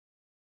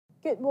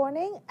Good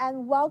morning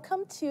and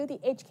welcome to the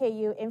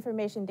HKU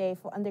Information Day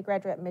for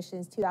Undergraduate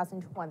Admissions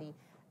 2020.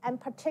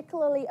 And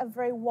particularly a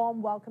very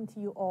warm welcome to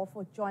you all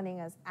for joining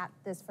us at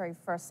this very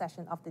first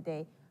session of the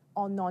day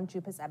on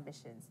non-JUPAS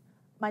admissions.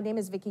 My name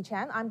is Vicky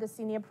Chan. I'm the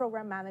Senior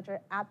Program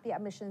Manager at the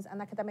Admissions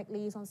and Academic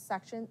Liaison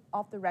section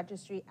of the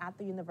Registry at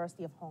the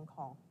University of Hong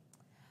Kong.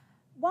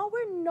 While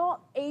we're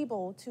not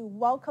able to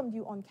welcome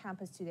you on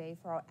campus today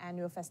for our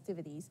annual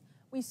festivities,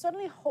 we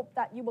certainly hope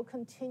that you will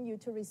continue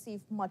to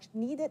receive much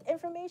needed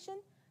information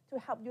to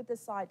help you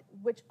decide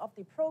which of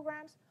the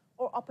programs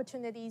or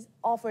opportunities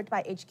offered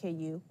by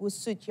HKU will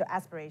suit your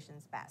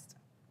aspirations best.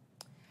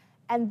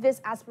 And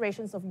these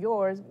aspirations of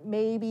yours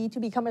may be to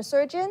become a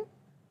surgeon,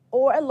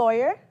 or a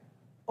lawyer,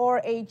 or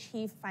a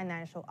chief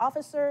financial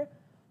officer,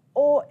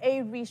 or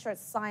a research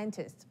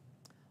scientist.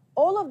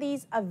 All of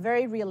these are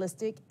very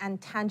realistic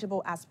and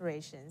tangible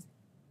aspirations,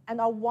 and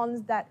are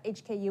ones that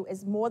HKU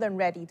is more than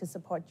ready to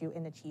support you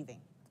in achieving.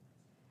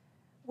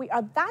 We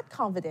are that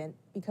confident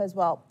because,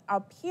 well,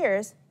 our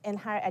peers in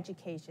higher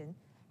education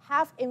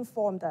have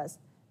informed us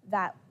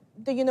that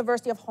the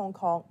University of Hong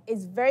Kong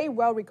is very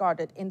well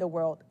regarded in the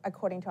world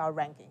according to our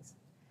rankings.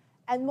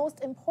 And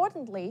most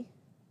importantly,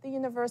 the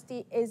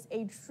university is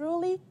a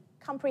truly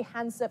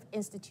comprehensive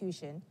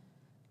institution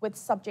with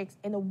subjects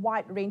in a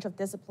wide range of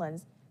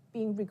disciplines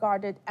being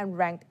regarded and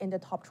ranked in the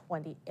top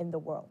 20 in the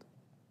world.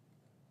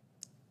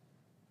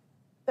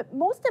 But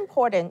most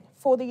important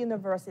for the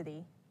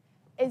university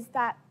is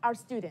that our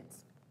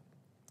students.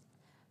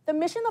 The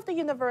mission of the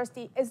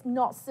university is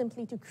not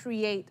simply to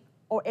create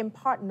or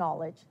impart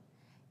knowledge.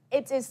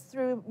 It is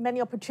through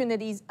many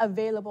opportunities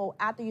available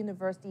at the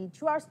university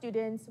to our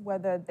students,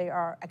 whether they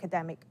are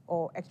academic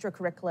or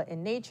extracurricular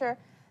in nature,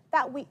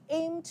 that we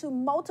aim to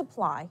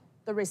multiply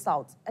the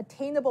results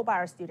attainable by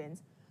our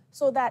students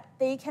so that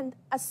they can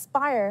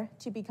aspire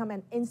to become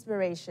an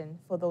inspiration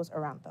for those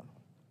around them.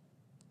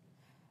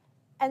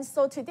 And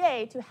so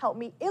today, to help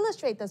me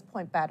illustrate this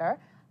point better,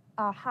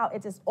 how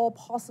it is all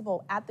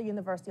possible at the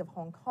University of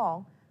Hong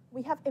Kong,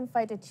 we have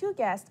invited two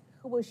guests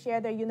who will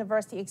share their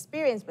university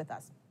experience with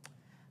us.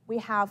 We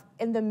have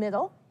in the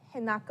middle,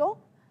 Hinako,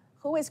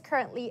 who is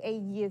currently a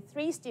Year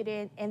 3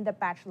 student in the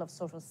Bachelor of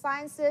Social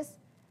Sciences,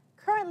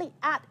 currently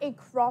at a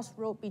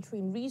crossroad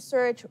between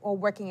research or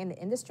working in the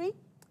industry.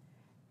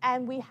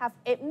 And we have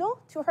Ibno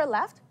to her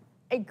left,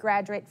 a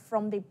graduate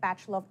from the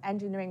Bachelor of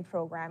Engineering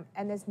program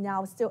and is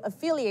now still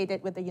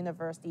affiliated with the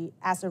university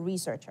as a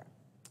researcher.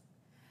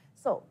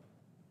 So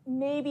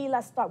maybe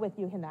let's start with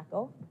you,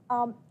 Hinako.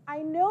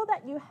 I know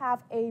that you have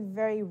a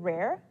very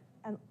rare,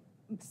 and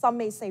some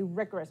may say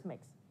rigorous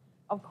mix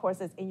of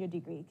courses in your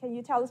degree. Can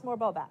you tell us more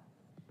about that?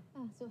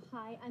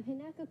 Hi, I'm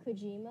Hinako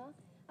Kojima.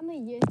 I'm a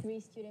Year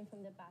 3 student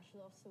from the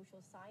Bachelor of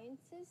Social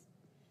Sciences.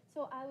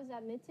 So I was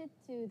admitted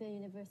to the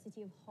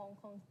University of Hong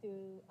Kong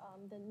through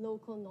the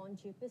local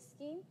non-JUPAS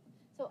scheme.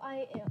 So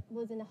I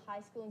was in a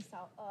high school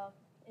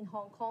in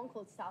Hong Kong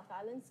called South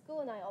Island School,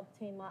 and I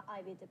obtained my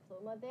IB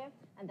diploma there,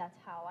 and that's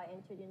how I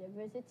entered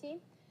university.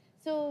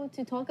 So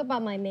to talk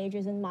about my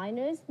majors and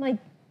minors, my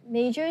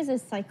majors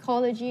is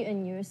psychology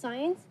and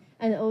neuroscience,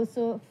 and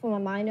also for my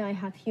minor, I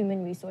have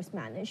human resource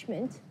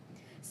management.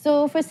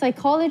 So for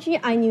psychology,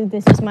 I knew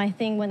this was my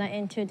thing when I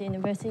entered the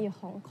University of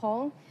Hong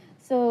Kong.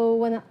 So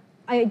when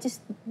I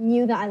just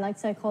knew that I liked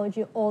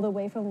psychology all the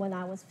way from when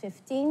I was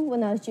 15,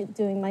 when I was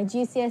doing my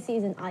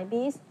GCSEs and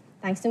IBs,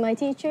 thanks to my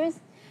teachers.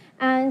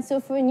 And so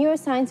for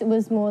neuroscience, it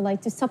was more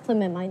like to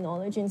supplement my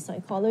knowledge in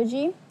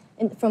psychology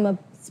from a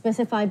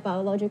specified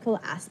biological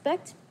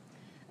aspect.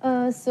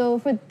 So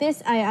for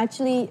this, I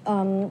actually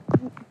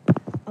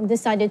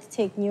decided to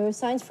take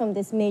neuroscience from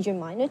this major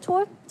minor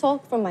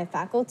talk from my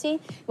faculty,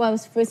 where I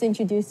was first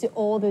introduced to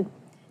all the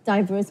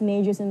diverse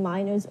majors and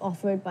minors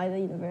offered by the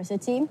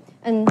university.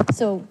 And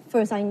so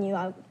first I knew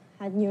I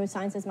had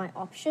neuroscience as my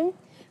option.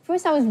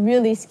 First I was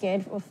really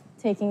scared of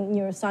taking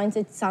neuroscience.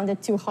 It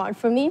sounded too hard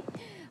for me.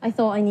 I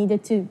thought I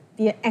needed to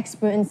be an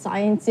expert in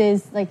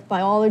sciences like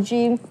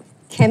biology,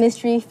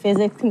 chemistry,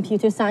 physics,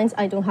 computer science.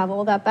 I don't have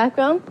all that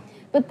background.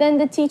 But then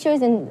the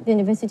teachers in the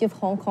University of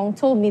Hong Kong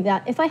told me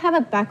that if I have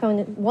a background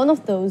in one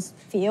of those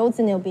fields,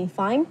 then it'll be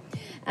fine.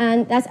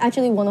 And that's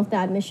actually one of the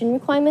admission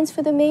requirements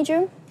for the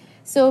major.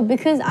 So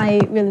because I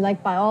really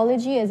like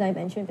biology, as I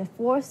mentioned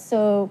before,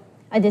 so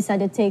I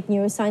decided to take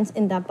neuroscience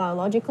in that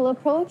biological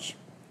approach.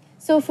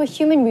 So for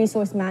human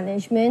resource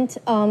management,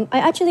 I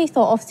actually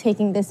thought of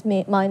taking this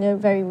minor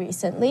very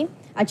recently,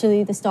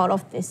 actually the start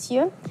of this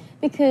year,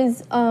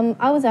 because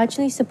I was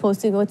actually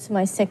supposed to go to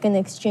my second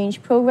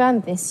exchange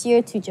program this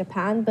year to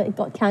Japan, but it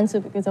got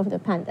canceled because of the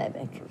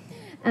pandemic.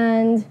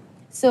 And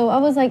so I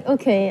was like,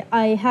 okay,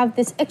 I have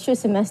this extra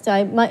semester,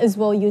 I might as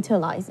well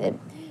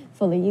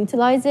fully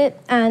utilize it.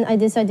 And I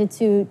decided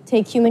to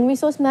take human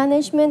resource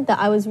management that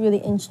I was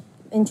really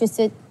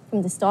interested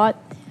from the start,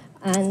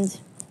 and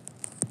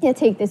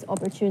take this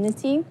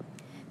opportunity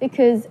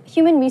because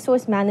human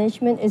resource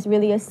management is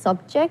really a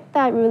subject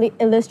that really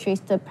illustrates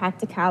the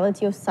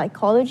practicality of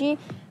psychology,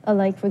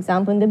 like for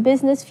example in the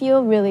business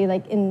field, really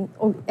like in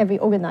every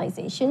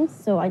organization.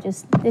 So I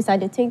just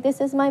decided to take this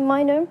as my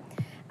minor.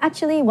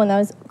 Actually, when I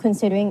was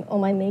considering all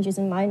my majors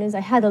and minors,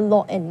 I had a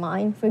lot in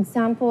mind. For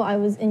example, I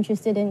was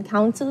interested in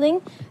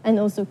counseling and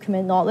also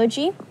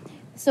criminology.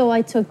 So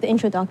I took the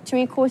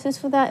introductory courses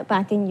for that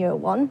back in year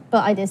 1,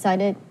 but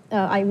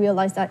I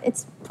realized that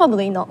it's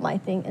probably not my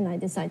thing, and I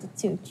decided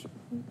to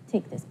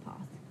take this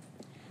path.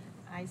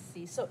 I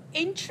see. So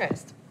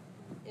interest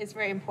is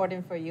very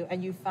important for you,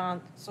 and you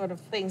found sort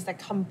of things that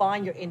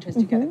combine your interests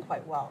together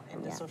quite well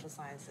in the social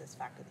sciences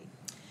faculty.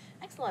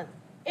 Excellent.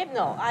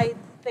 Ibno, I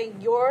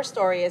think your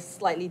story is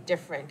slightly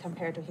different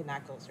compared to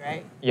Hinako's,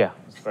 right? Yeah,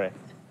 that's correct.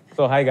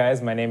 So hi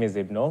guys, my name is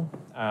Ibno.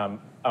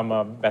 I'm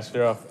a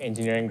Bachelor of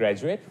Engineering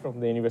graduate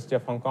from the University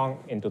of Hong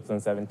Kong in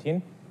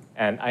 2017.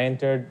 And I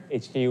entered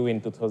HKU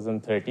in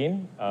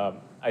 2013.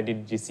 I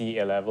did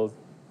GCE A-levels,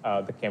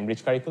 the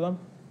Cambridge curriculum,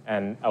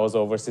 and I was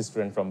an overseas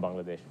student from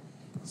Bangladesh.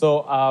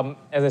 So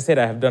as I said,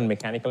 I have done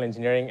mechanical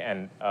engineering,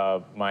 and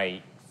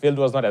my field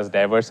was not as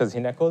diverse as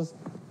Hinako's.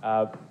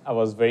 I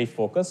was very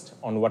focused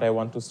on what I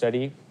want to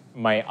study.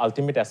 My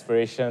ultimate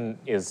aspiration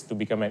is to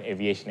become an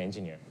aviation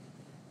engineer.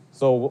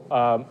 So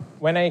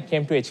when I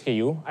came to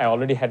HKU, I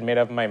already had made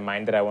up my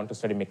mind that I want to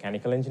study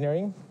mechanical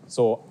engineering.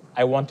 So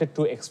I wanted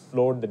to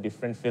explore the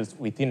different fields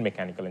within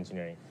mechanical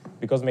engineering,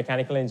 because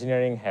mechanical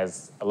engineering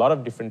has a lot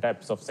of different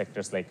types of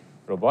sectors like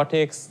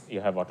robotics, you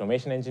have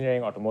automation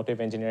engineering,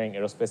 automotive engineering,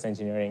 aerospace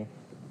engineering,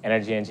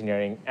 energy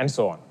engineering, and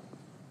so on,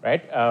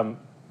 right?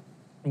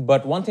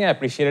 But one thing I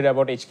appreciated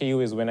about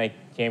HKU is when I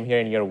came here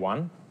in year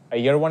 1,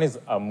 year 1 is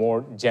a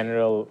more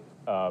general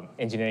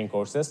engineering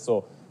courses.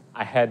 So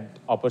I had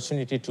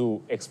opportunity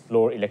to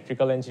explore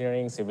electrical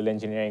engineering, civil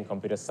engineering,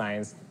 computer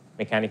science,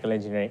 mechanical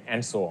engineering,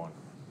 and so on.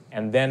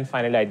 And then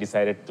finally, I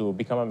decided to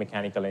become a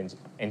mechanical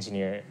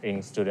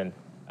engineering student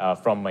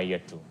from my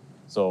year 2.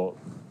 So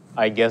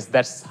I guess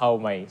that's how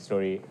my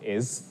story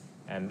is.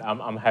 And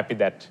I'm happy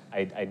that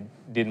I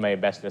did my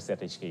bachelor's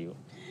at HKU.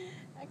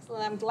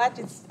 Excellent.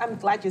 I'm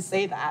glad you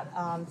say that.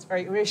 It's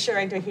very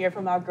reassuring to hear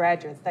from our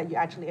graduates that you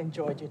actually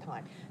enjoyed your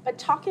time. But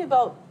talking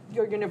about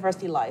your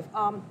university life,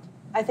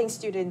 I think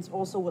students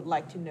also would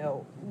like to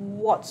know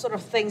what sort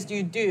of things do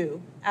you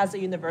do as a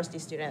university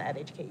student at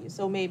HKU?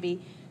 So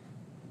maybe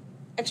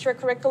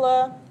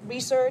extracurricular,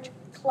 research,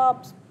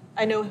 clubs.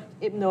 I know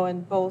Ibno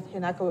and both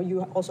Hinako,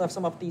 you also have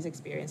some of these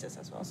experiences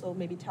as well. So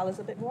maybe tell us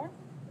a bit more.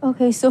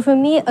 Okay, so for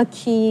me, a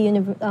key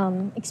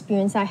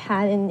experience I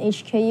had in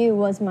HKU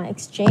was my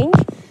exchange.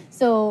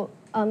 So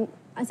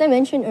as I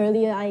mentioned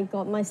earlier, I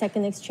got my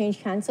second exchange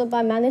cancelled, but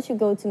I managed to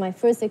go to my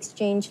first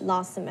exchange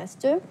last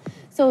semester.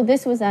 So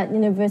this was at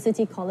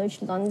University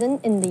College London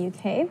in the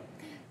UK.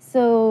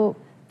 So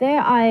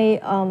there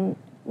I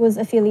was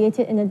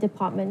affiliated in a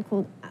department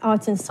called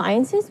Arts and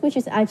Sciences, which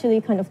is actually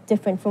kind of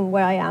different from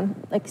where I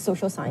am, like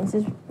social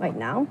sciences right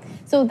now.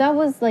 So that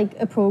was like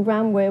a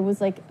program where it was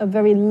like a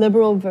very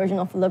liberal version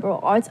of liberal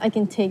arts. I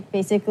can take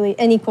basically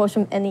any course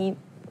from any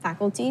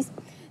faculties.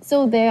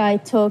 So there I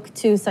took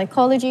 2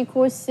 psychology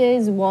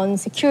courses, 1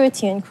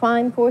 security and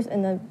crime course,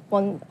 and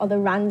one other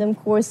random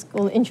course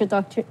called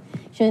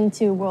Introduction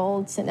to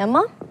World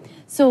Cinema.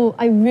 So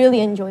I really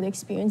enjoyed the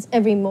experience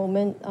every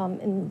moment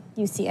in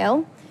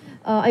UCL.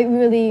 I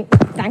really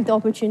thank the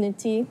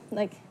opportunity,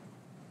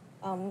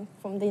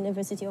 from the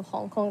University of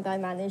Hong Kong, that I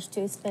managed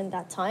to spend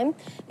that time,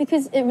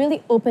 because it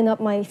really opened up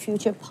my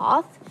future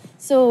path.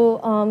 So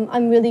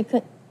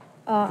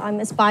I'm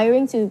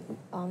aspiring to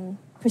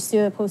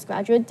pursue a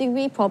postgraduate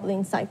degree, probably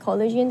in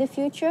psychology in the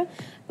future.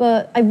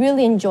 But I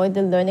really enjoyed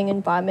the learning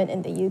environment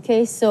in the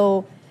UK.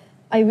 So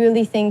I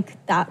really think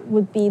that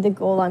would be the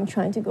goal I'm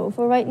trying to go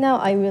for right now.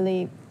 I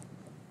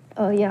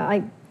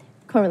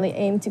currently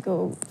aim to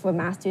go for a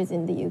master's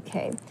in the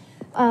UK.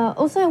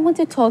 Also, I want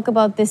to talk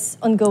about this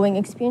ongoing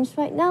experience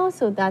right now.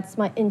 So that's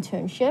my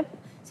internship.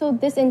 So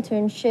this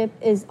internship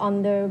is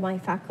under my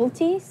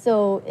faculty.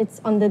 So it's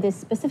under this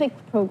specific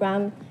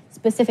program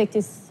specific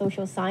to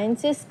social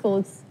sciences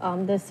called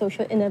the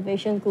Social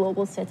Innovation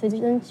Global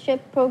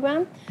Citizenship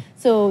Program.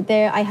 So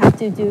there I have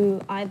to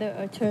do either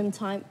a term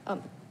time,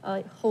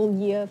 a whole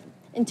year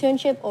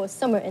internship or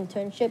summer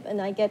internship,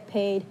 and I get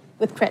paid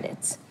with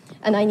credits.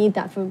 And I need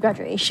that for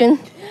graduation.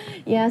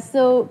 Yeah,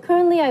 so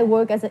currently I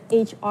work as an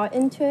HR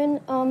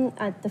intern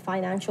at the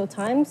Financial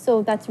Times,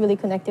 so that's really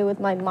connected with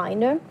my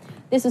minor.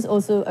 This is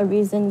also a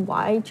reason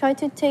why I try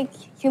to take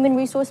human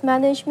resource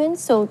management.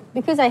 So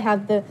because I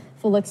have the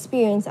full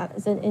experience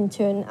as an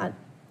intern at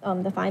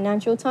the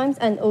Financial Times,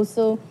 and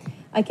also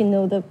I can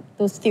know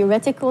those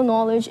theoretical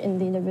knowledge in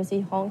the University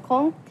of Hong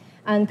Kong.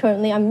 And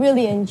currently I'm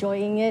really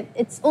enjoying it.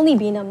 It's only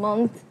been a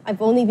month.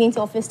 I've only been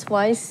to office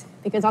twice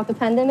because of the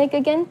pandemic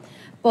again.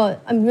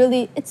 But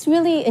it's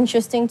really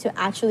interesting to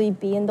actually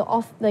be in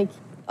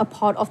a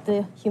part of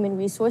the human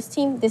resource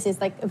team. This is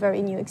like a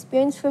very new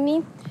experience for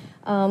me.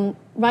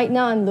 Right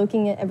now, I'm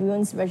looking at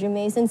everyone's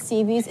resumes and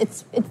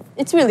CVs.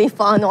 It's really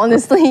fun,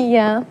 honestly.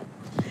 Yeah.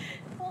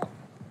 Well,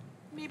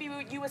 maybe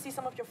you will see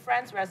some of your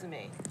friends'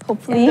 resume.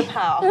 Hopefully. In the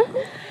PAL.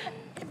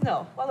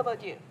 No. What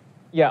about you?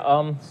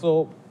 Yeah.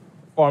 So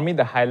for me,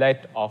 the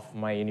highlight of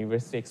my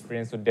university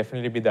experience would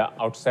definitely be the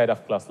outside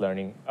of class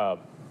learning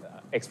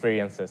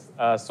experiences.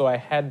 So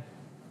I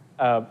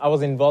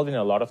was involved in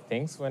a lot of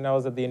things when I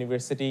was at the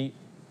university.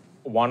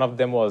 One of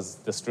them was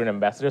the student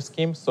ambassador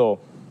scheme. So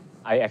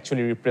I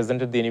actually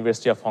represented the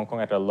University of Hong Kong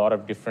at a lot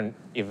of different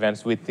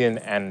events within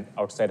and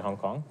outside Hong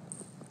Kong.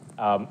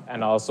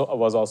 And I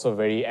was also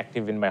very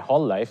active in my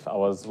hall life. I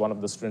was one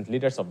of the student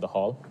leaders of the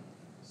hall.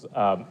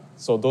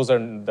 So those are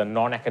the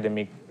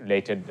non-academic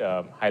related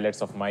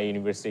highlights of my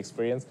university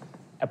experience.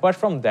 Apart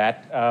from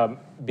that,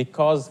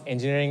 because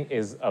engineering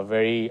is a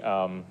very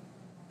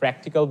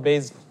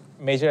practical-based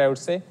major, I would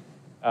say,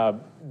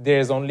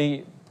 there's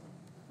only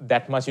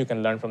that much you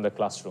can learn from the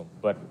classroom.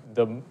 But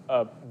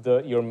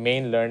your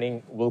main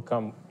learning will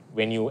come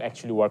when you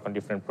actually work on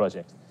different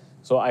projects.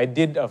 So I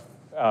did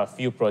a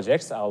few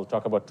projects. I'll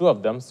talk about two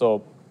of them.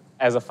 So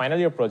as a final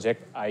year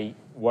project, I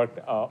worked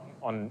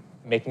on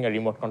making a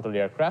remote control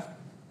aircraft.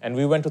 And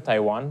we went to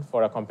Taiwan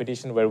for a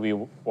competition where we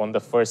won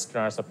the first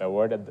runners-up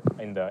award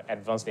in the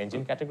advanced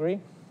engine category.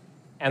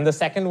 And the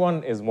second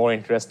one is more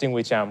interesting,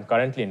 which I'm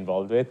currently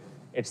involved with.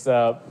 It's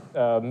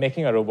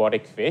making a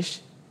robotic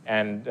fish.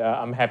 And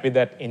I'm happy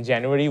that in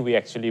January, we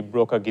actually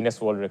broke a Guinness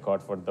World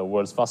Record for the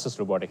world's fastest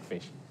robotic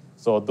fish.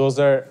 So those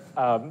are,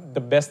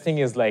 the best thing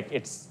is like,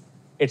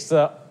 it's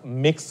a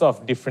mix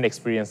of different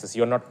experiences.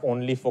 You're not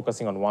only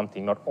focusing on one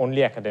thing, not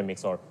only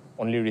academics or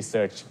only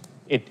research.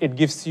 It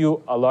gives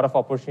you a lot of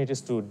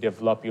opportunities to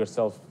develop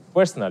yourself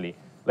personally.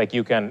 Like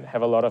you can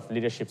have a lot of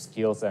leadership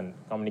skills and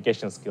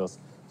communication skills,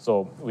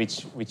 so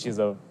which is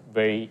a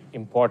very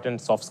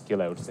important soft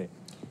skill, I would say.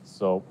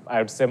 So I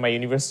would say my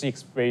university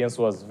experience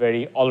was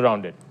very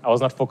all-rounded. I was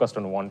not focused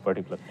on one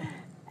particular thing.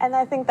 And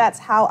I think that's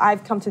how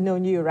I've come to know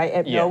you, right,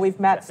 Ibno? Yes, We've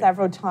met definitely.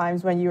 several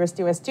times when you were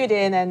still a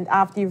student, and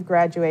after you've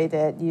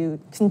graduated, you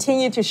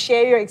continue to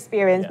share your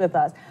experience with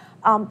us.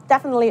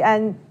 Definitely,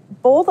 and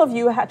both of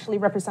you actually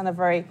represent a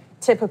very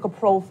typical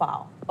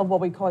profile of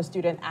what we call a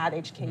student at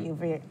HKU,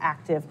 very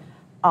active,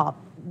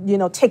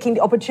 taking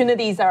the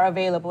opportunities that are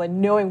available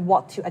and knowing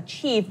what to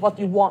achieve, what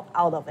you want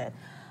out of it.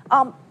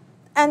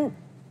 And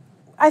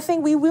I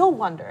think we will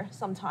wonder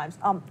sometimes,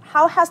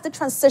 how has the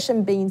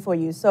transition been for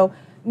you? So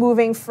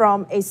moving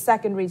from a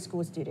secondary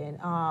school student,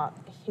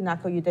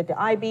 Hinako, you did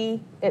the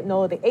IB,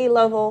 Ibno, the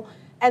A-level,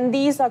 and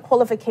these are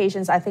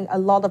qualifications I think a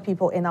lot of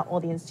people in our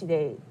audience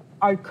today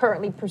are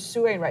currently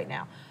pursuing right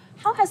now.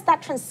 How has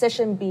that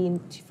transition been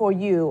for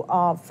you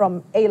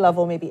from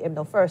A-level, maybe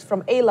Ibno first,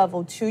 from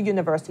A-level to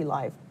university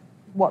life?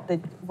 What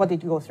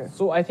did you go through?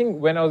 So I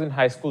think when I was in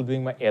high school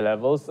doing my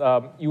A-levels,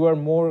 you are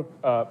more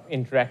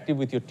interactive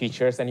with your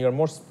teachers, and you're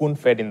more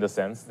spoon-fed in the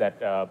sense that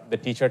the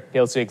teacher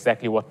tells you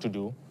exactly what to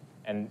do,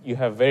 and you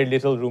have very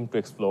little room to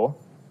explore.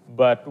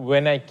 But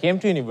when I came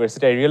to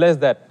university, I realized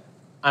that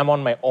I'm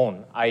on my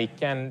own. I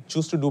can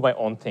choose to do my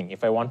own thing.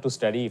 If I want to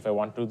study, if I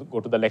want to go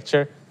to the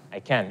lecture, I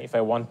can. If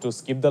I want to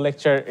skip the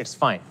lecture, it's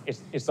fine.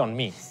 It's on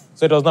me.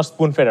 So it was not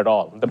spoon-fed at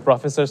all. The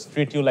professors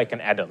treat you like an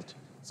adult.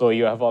 So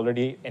you have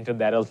already entered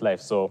the adult life.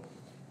 So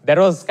that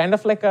was kind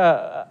of like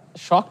a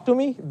shock to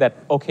me that,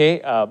 okay,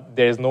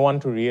 there is no one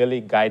to really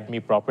guide me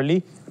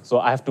properly. So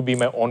I have to be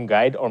my own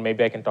guide, or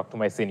maybe I can talk to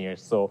my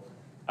seniors. So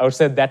I would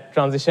say that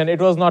transition, it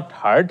was not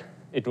hard.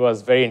 It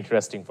was very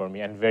interesting for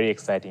me and very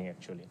exciting,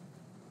 actually.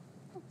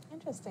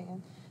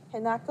 Interesting.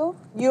 Hinako,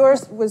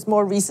 yours was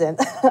more recent,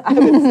 I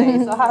would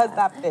say. So how has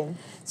that been?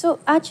 So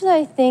actually,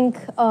 I think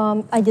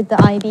I did the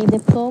IB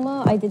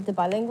diploma. I did the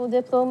bilingual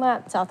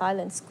diploma at South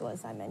Island School,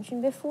 as I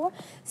mentioned before.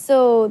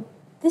 So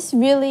this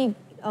really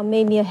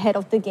made me ahead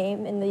of the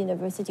game in the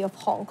University of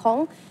Hong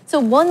Kong. So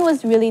one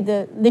was really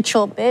the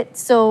literal bit.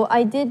 So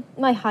I did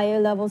my higher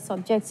level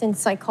subjects in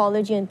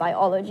psychology and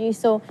biology.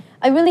 So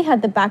I really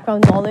had the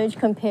background knowledge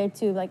compared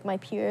to like my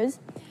peers.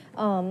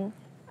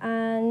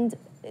 And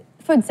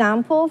for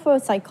example, for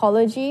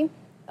psychology,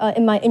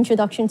 in my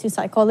introduction to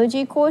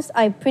psychology course,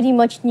 I pretty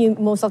much knew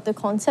most of the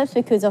concepts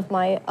because of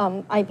my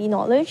IB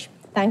knowledge.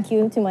 Thank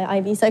you to my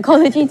IB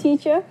psychology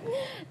teacher.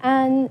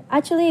 And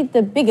actually,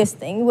 the biggest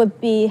thing would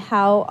be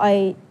how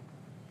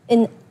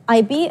in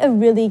IB, a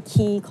really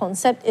key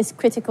concept is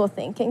critical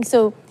thinking.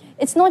 So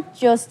it's not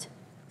just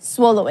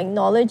swallowing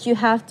knowledge. You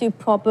have to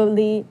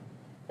properly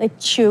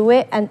chew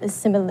it and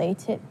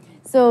assimilate it.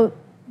 So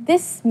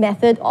this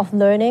method of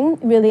learning,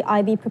 really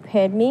IB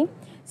prepared me.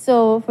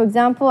 So for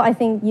example, I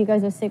think you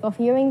guys are sick of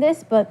hearing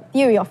this, but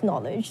theory of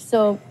knowledge.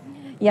 So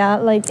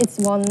yeah, it's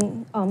one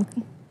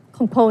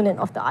component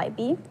of the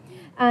IB.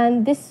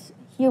 And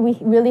here we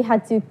really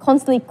had to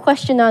constantly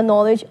question our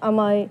knowledge.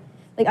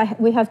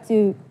 We have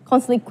to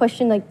constantly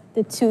question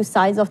the two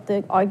sides of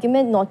the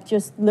argument, not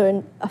just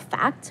learn a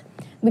fact.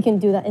 We can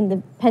do that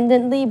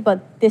independently,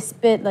 but this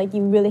bit,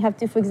 you really have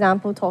to, for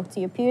example, talk to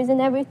your peers and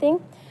everything.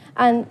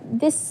 And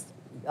this,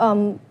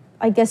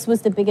 I guess,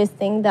 was the biggest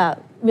thing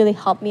that really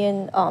helped me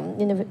in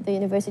the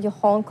University of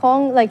Hong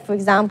Kong. For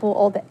example,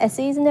 all the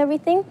essays and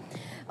everything.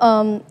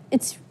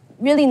 It's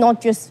really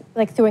not just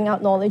throwing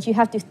out knowledge. You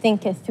have to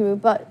think it through.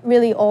 But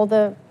really, all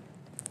the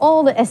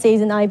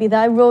essays in IB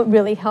that I wrote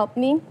really helped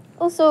me.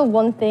 Also,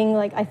 one thing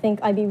I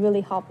think IB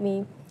really helped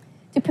me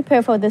to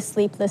prepare for the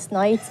sleepless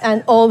nights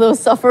and all those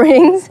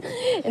sufferings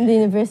in the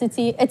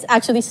university. It's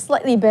actually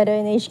slightly better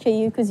in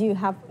HKU because you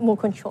have more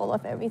control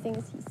of everything,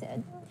 as he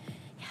said.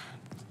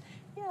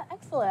 Yeah,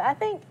 excellent.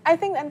 I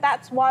think, and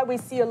that's why we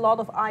see a lot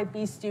of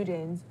IB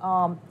students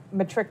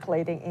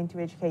matriculating into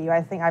HKU.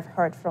 I think I've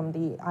heard from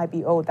the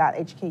IBO that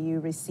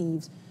HKU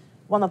receives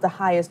one of the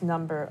highest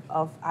number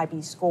of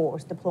IB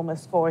scores, diploma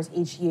scores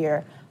each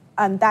year,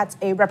 and that's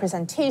a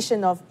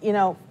representation of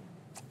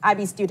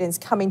IB students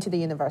coming to the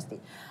university.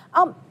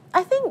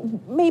 I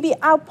think maybe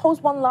I'll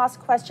pose one last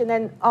question,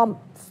 and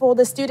for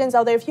the students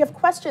out there, if you have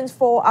questions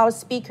for our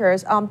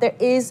speakers, there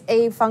is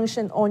a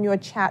function on your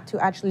chat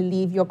to actually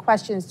leave your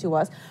questions to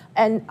us.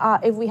 And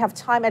if we have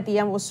time at the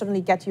end, we'll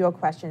certainly get to your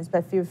questions,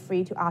 but feel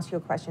free to ask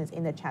your questions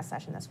in the chat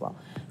session as well.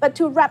 But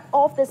to wrap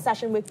off this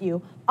session with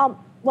you,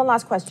 one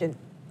last question.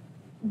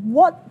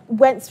 What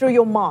went through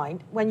your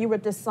mind when you were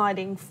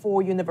deciding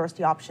for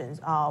university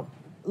options? A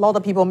lot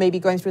of people may be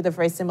going through the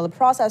very similar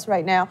process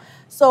right now.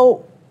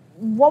 So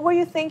what were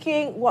you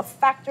thinking? What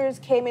factors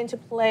came into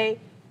play?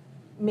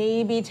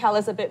 Maybe tell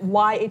us a bit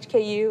why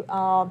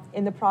HKU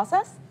in the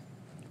process?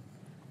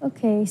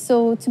 Okay,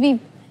 so to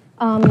be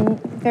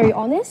very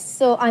honest,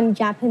 so I'm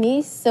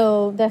Japanese,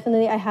 so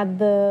definitely I had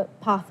the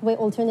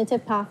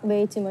alternative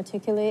pathway to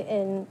matriculate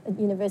in a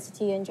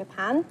university in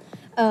Japan.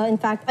 In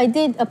fact, I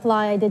did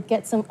apply, I did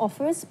get some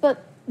offers,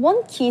 but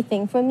one key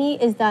thing for me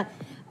is that,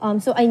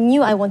 so I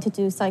knew I wanted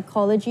to do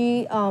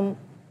psychology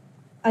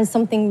as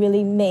something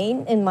really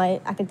main in my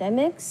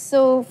academics.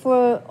 So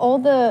for all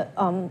the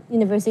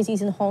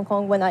universities in Hong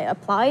Kong when I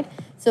applied,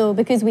 so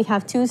because we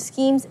have two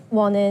schemes,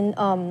 one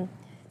in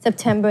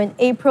September and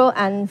April,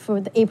 and for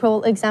the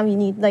April exam, you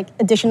need like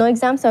additional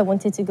exams, so I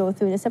wanted to go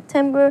through the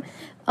September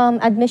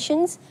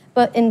admissions.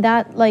 But in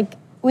that, like,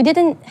 we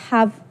didn't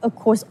have a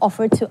course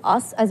offered to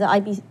us as an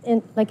IB,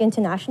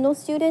 international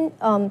student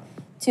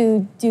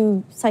to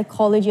do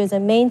psychology as a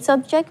main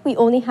subject. We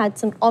only had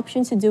some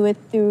options to do it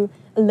through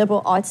a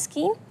liberal arts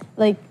scheme,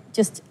 like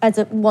just as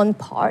one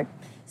part.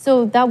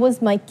 So that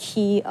was my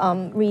key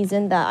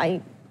reason that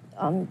I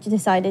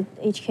decided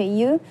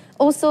HKU.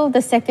 Also,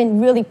 the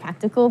second really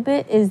practical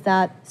bit is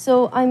that,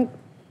 so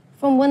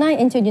from when I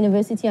entered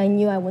university, I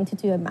knew I wanted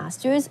to do a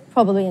master's,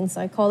 probably in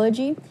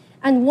psychology.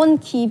 And one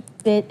key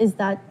bit is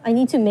that I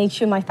need to make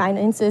sure my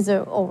finances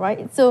are all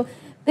right. So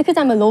because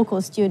I'm a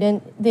local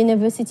student, the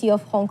University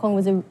of Hong Kong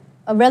was a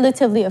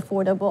relatively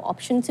affordable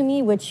option to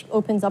me, which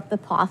opens up the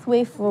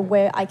pathway for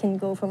where I can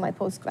go for my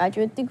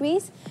postgraduate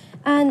degrees.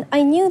 And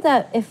I knew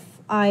that if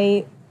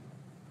I'm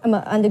an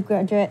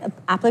undergraduate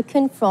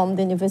applicant from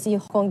the University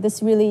of Hong Kong,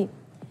 this really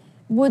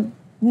would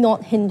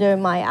not hinder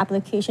my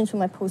applications for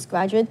my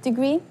postgraduate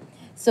degree.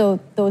 So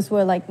those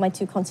were like my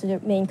two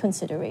main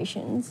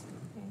considerations.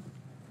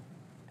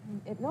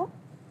 Ibnul?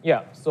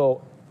 Yeah,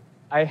 so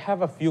I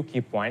have a few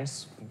key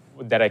points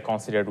that I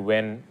considered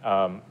when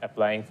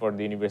applying for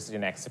the university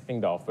and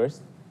accepting the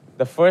offers.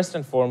 The first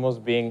and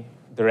foremost being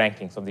the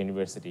rankings of the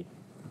university.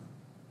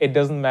 It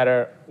doesn't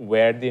matter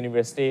where the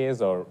university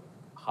is or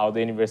how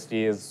the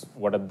university is,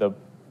 what are the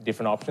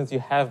different options you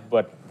have,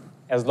 but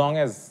as long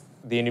as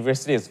the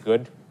university is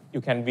good,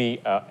 you can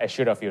be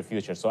assured of your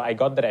future. So I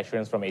got that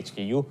assurance from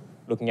HKU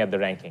looking at the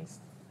rankings.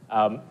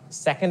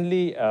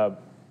 Secondly,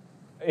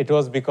 it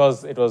was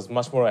because it was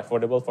much more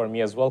affordable for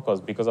me as well,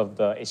 because of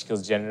the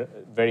HKU's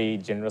very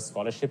generous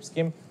scholarship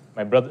scheme.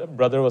 My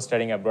brother was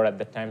studying abroad at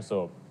that time,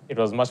 so it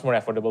was much more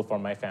affordable for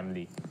my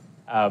family.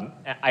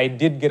 I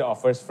did get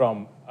offers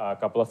from a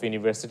couple of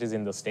universities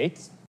in the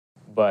States,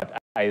 but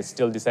I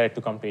still decided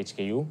to come to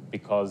HKU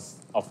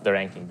because of the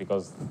ranking,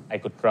 because I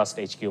could trust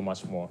HKU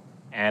much more.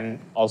 And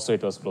also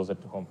it was closer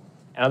to home.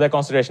 Another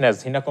consideration,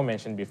 as Hinako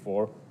mentioned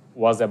before,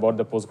 was about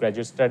the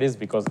postgraduate studies,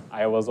 because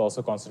I was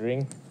also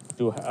considering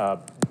to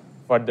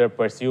further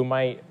pursue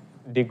my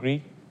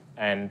degree.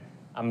 And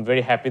I'm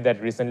very happy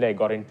that recently I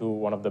got into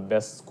one of the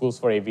best schools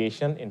for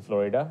aviation in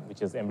Florida,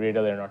 which is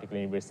Embry-Riddle Aeronautical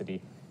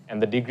University.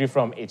 And the degree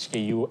from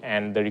HKU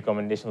and the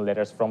recommendation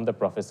letters from the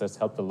professors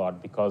helped a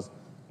lot, because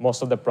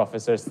most of the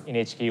professors in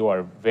HKU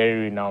are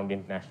very renowned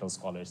international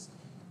scholars.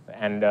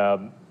 And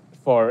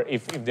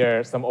if there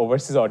are some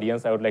overseas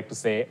audience, I would like to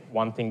say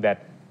one thing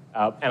that,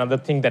 another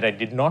thing that I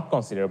did not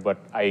consider, but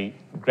I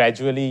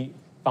gradually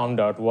found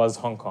out, was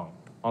Hong Kong.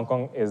 Hong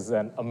Kong is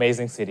an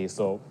amazing city,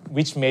 so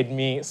which made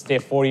me stay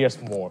 4 years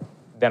more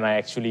than I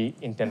actually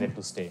intended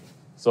to stay.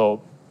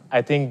 So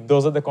I think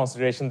those are the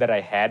considerations that I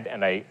had,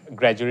 and I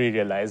gradually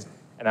realized,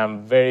 and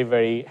I'm very,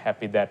 very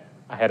happy that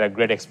I had a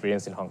great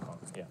experience in Hong Kong.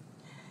 Yeah.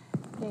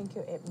 Thank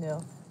you,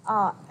 Ibnul,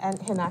 and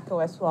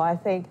Hinako as well. I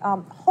think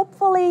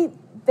hopefully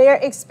their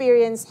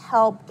experience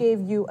helped give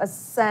you a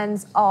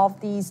sense of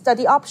the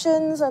study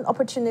options and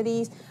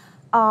opportunities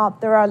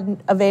that are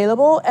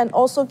available, and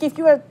also give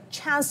you a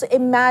chance to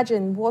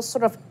imagine what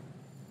sort of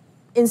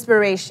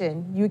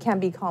inspiration you can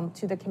become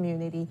to the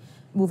community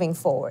moving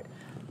forward.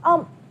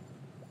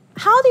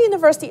 How the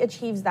university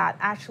achieves that,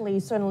 actually,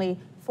 certainly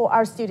for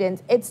our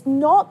students, it's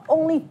not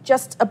only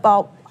just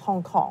about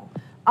Hong Kong.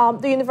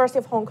 the University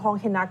of Hong Kong,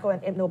 Hinako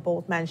and IPNO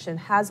both mentioned,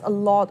 has a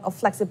lot of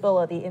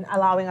flexibility in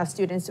allowing our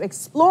students to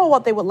explore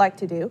what they would like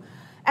to do.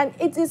 And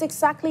it is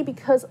exactly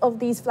because of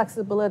these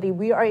flexibility,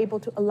 we are able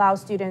to allow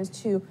students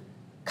to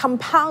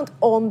compound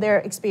on their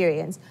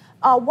experience.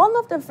 One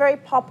of the very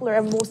popular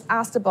and most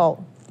asked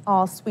about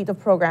suite of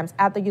programs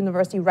at the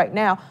university right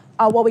now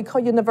are what we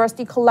call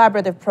university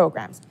collaborative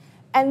programs.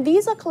 And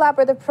these are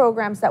collaborative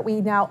programs that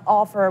we now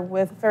offer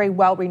with very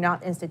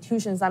well-renowned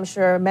institutions. I'm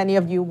sure many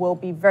of you will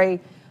be very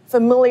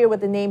familiar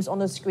with the names on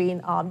the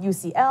screen: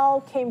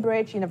 UCL,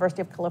 Cambridge,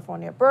 University of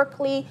California,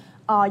 Berkeley,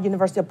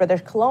 University of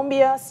British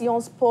Columbia,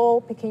 Sciences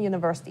Po, Peking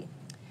University.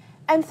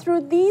 And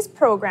through these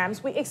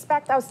programs, we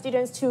expect our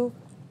students to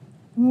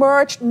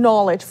merge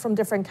knowledge from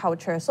different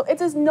cultures. So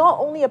it is not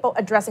only about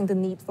addressing the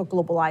need for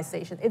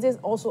globalization, it is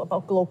also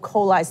about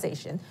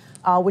globalization,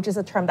 which is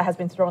a term that has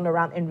been thrown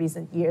around in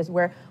recent years,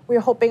 where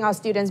we're hoping our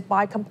students,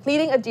 by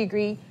completing a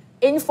degree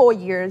in 4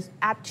 years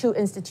at 2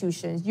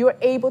 institutions, you're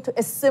able to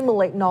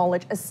assimilate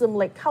knowledge,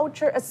 assimilate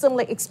culture,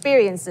 assimilate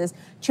experiences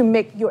to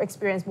make your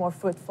experience more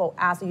fruitful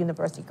as a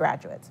university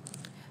graduate.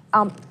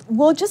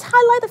 We'll just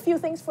highlight a few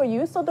things for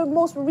you. So the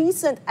most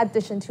recent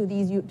addition to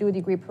these dual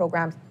degree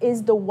programs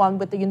is the one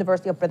with the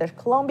University of British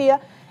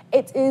Columbia.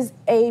 It is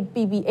a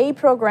BBA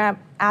program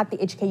at the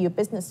HKU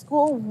Business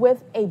School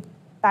with a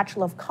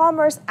Bachelor of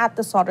Commerce at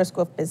the Sauder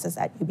School of Business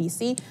at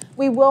UBC.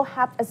 We will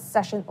have a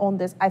session on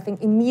this, I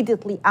think,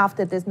 immediately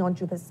after this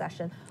non-JUPAS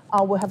session.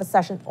 We'll have a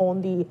session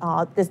on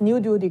this new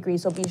dual degree,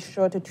 so be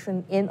sure to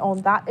tune in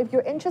on that if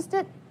you're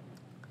interested.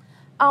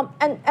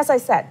 And as I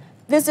said,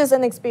 this is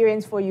an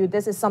experience for you.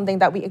 This is something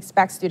that we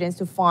expect students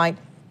to find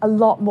a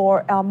lot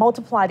more,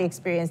 multiply the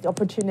experience, the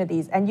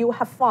opportunities, and you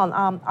have fun.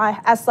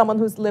 As someone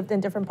who's lived in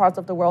different parts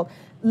of the world,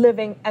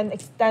 living an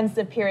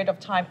extensive period of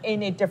time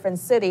in a different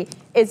city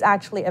is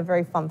actually a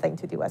very fun thing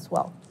to do as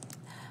well.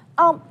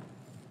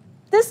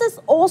 This is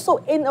also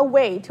in a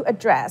way to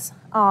address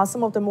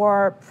some of the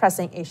more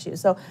pressing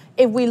issues. So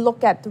if we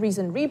look at the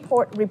recent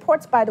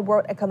reports by the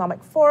World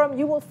Economic Forum,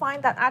 you will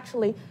find that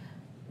actually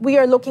we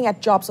are looking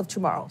at jobs of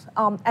tomorrow.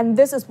 And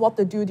this is what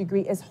the dual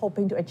degree is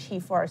hoping to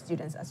achieve for our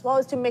students, as well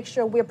as to make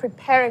sure we're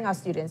preparing our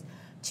students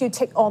to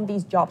take on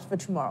these jobs for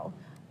tomorrow.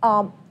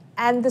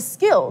 And the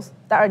skills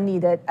that are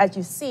needed, as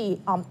you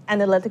see,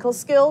 analytical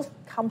skills,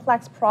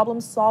 complex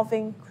problem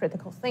solving,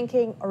 critical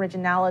thinking,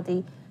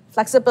 originality,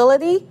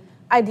 flexibility,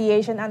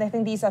 ideation, and I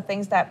think these are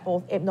things that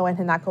both IPNO and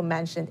Hinako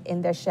mentioned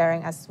in their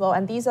sharing as well.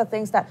 And these are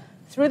things that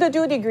through the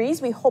dual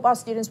degrees, we hope our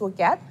students will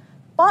get,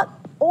 but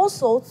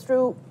also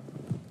through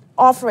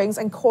offerings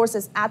and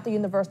courses at the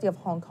University of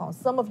Hong Kong.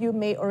 Some of you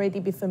may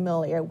already be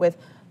familiar with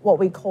what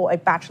we call a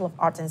Bachelor of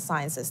Arts and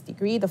Sciences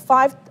degree. The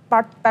 5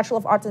 Bachelor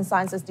of Arts and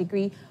Sciences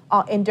degree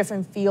are in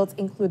different fields,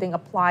 including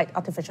applied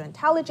artificial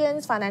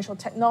intelligence, financial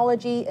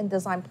technology, and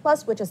Design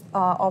Plus, which is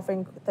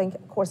offering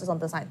courses on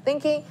design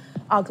thinking,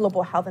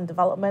 global health and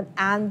development,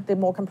 and the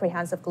more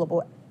comprehensive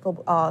global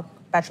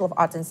Bachelor of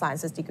Arts and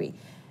Sciences degree.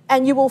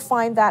 And you will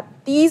find that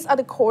these are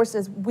the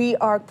courses we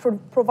are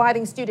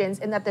providing students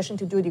in addition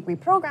to dual degree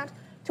programs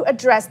to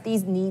address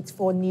these needs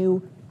for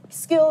new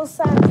skill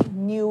sets,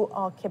 new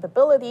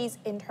capabilities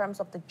in terms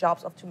of the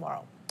jobs of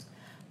tomorrow.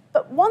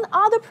 But one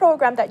other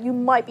program that you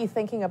might be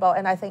thinking about,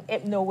 and I think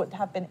IPNO would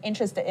have been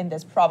interested in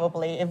this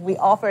probably if we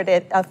offered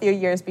it a few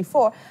years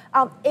before,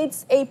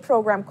 it's a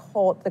program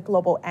called the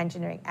Global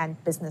Engineering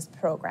and Business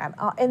Program.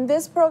 In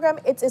this program,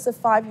 it is a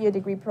 5-year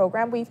degree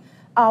program. We've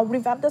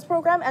revamped this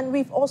program, and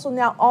we've also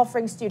now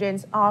offering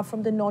students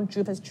from the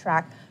non-JUPAS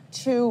track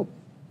to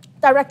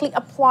directly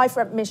apply for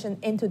admission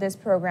into this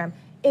program.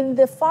 In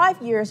the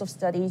 5 years of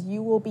studies,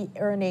 you will be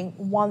earning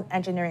 1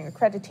 engineering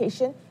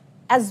accreditation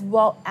as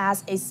well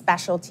as a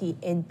specialty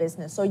in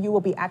business. So you will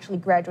be actually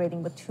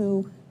graduating with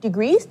 2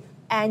 degrees,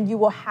 and you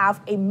will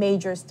have a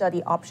major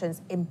study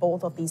options in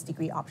both of these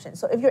degree options.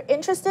 So if you're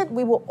interested,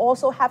 we will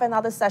also have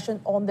another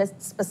session on this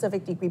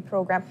specific degree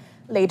program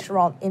later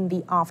on in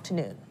the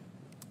afternoon.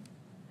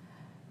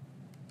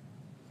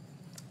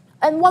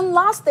 And one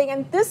last thing,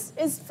 and this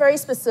is very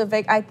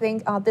specific, I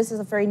think this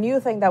is a very new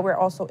thing that we're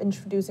also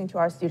introducing to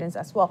our students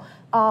as well.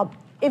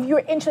 If you're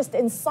interested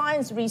in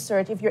science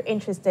research, if you're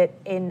interested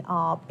in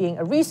being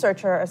a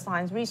researcher, a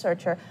science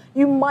researcher,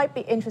 you might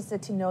be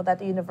interested to know that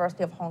the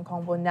University of Hong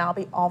Kong will now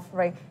be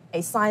offering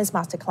a science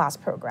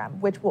masterclass program,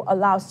 which will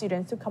allow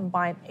students to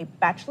combine a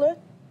bachelor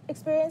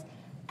experience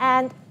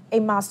and a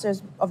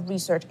master's of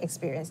research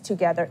experience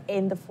together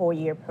in the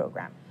 4-year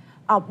program.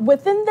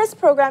 Within this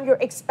program, you're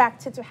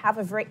expected to have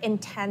a very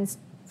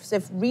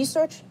intensive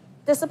research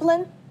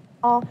discipline,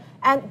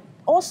 and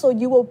also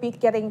you will be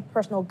getting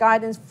personal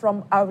guidance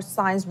from our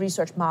science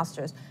research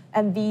masters.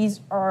 And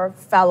these are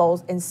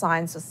fellows in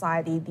science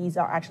society. These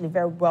are actually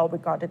very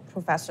well-regarded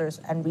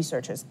professors and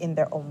researchers in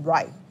their own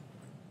right.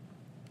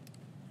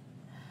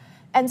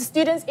 And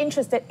students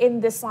interested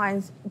in this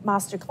science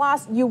master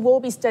class, you will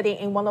be studying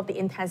in one of the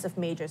intensive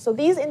majors. So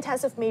these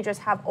intensive majors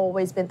have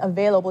always been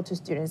available to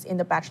students in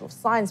the Bachelor of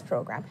Science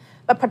program,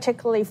 but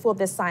particularly for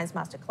this science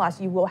master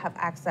class, you will have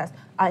access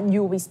and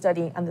you will be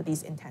studying under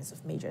these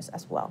intensive majors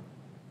as well.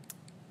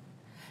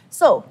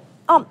 So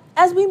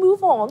as we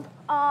move on,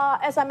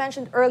 as I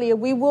mentioned earlier,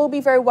 we will be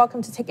very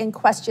welcome to take in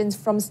questions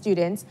from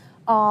students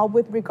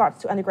with regards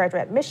to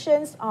undergraduate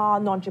admissions,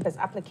 non-JPS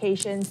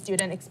applications,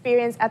 student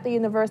experience at the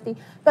university.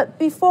 But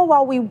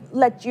while we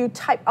let you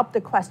type up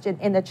the question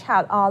in the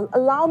chat,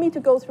 allow me to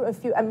go through a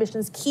few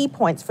admissions key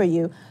points for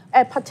you,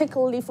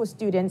 particularly for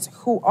students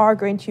who are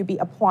going to be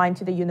applying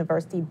to the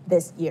university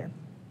this year.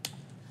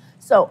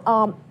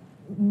 So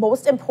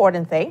most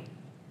important thing,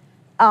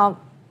 the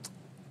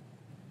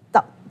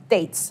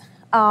dates.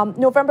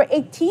 November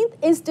 18th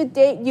is the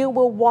date you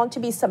will want to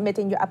be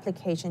submitting your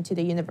application to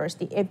the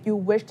university if you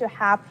wish to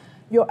have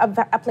your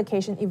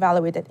application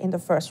evaluated in the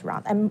first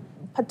round. And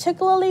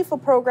particularly for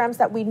programs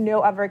that we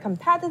know are very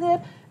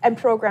competitive and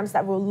programs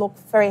that will look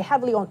very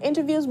heavily on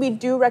interviews, we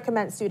do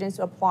recommend students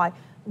to apply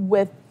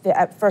with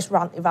the first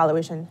round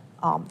evaluation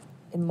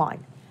in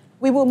mind.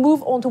 We will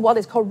move on to what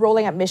is called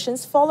rolling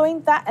admissions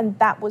following that, and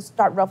that will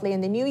start roughly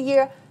in the new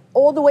year,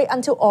 all the way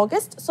until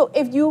August. So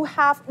if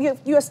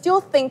you're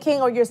still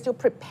thinking or you're still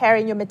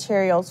preparing your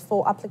materials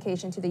for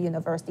application to the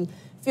university,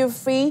 feel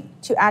free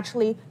to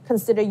actually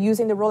consider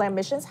using the rolling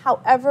admissions.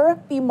 However,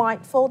 be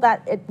mindful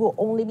that it will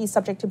only be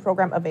subject to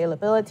program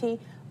availability,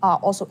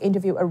 also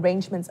interview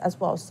arrangements as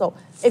well. So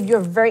if you're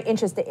very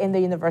interested in the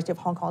University of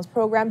Hong Kong's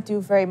program, do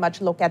very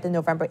much look at the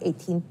November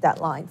 18th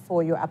deadline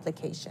for your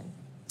application.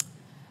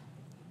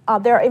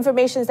 There are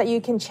information that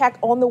you can check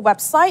on the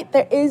website.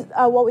 There is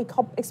what we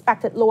call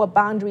expected lower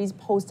boundaries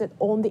posted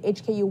on the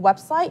HKU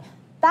website.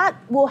 That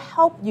will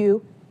help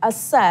you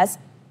assess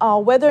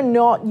whether or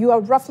not you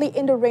are roughly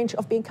in the range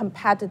of being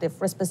competitive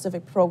for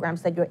specific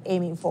programs that you're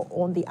aiming for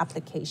on the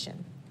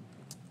application.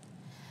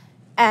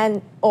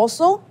 And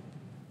also,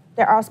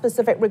 there are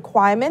specific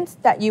requirements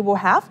that you will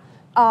have.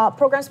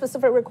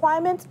 Program-specific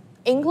requirements,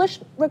 English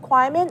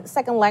requirement,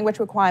 second language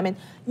requirement.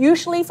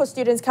 Usually for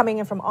students coming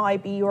in from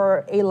IB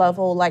or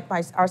A-level, like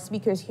our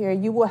speakers here,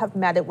 you will have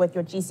met it with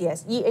your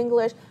GCSE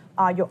English,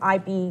 your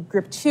IB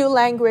Group 2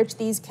 language.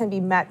 These can be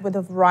met with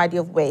a variety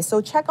of ways.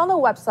 So check on the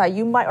website.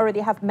 You might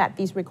already have met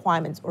these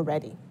requirements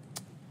already.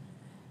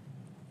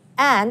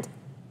 And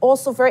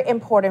also very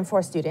important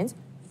for students,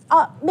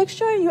 make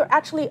sure you're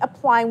actually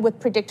applying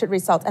with predicted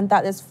results, and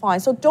that is fine.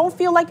 So don't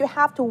feel like you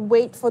have to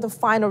wait for the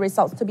final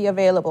results to be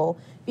available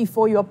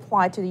before you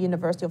apply to the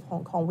University of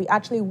Hong Kong. We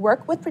actually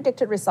work with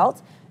predicted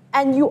results,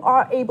 and you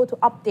are able to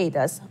update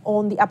us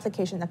on the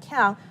application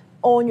account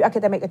on your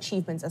academic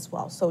achievements as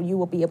well. So you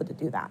will be able to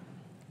do that.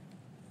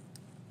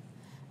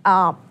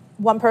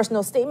 One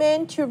personal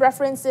statement, 2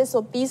 references.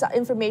 So these are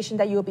information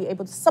that you'll be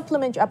able to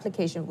supplement your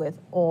application with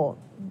or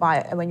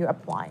when you're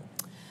applying.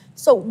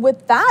 So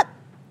with that,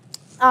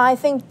 I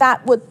think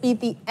that would be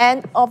the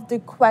end of the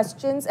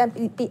questions and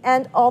the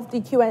end of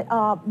the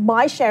Q&A,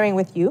 my sharing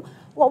with you.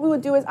 What we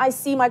would do is I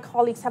see my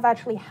colleagues have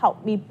actually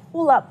helped me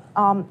pull up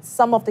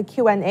some of the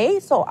Q&A.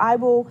 So I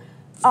will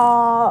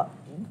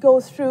go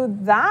through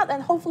that,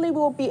 and hopefully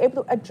we'll be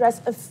able to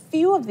address a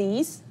few of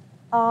these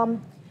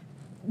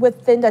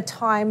within the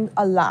time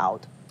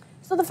allowed.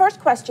 So the first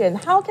question,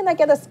 how can I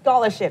get a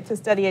scholarship to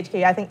study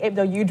HKU? I think,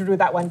 Abdul, you drew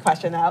that one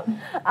question out.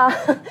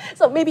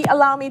 So maybe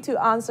allow me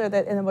to answer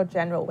that in a more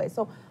general way.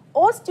 So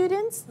all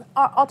students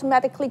are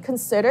automatically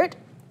considered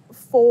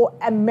for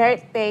a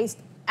merit-based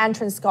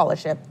entrance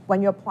scholarship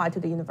when you apply to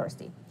the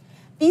university.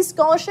 These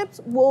scholarships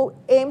will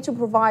aim to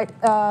provide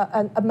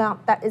an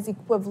amount that is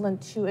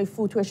equivalent to a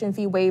full tuition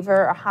fee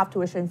waiver, a half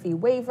tuition fee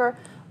waiver.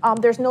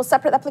 There's no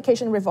separate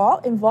application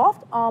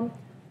involved.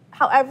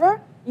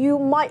 However, you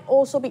might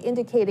also be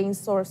indicating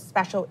sort of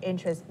special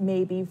interest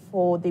maybe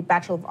for the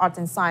Bachelor of Arts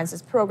and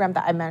Sciences program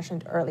that I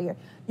mentioned earlier.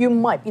 You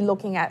might be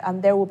looking at,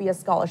 and there will be a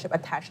scholarship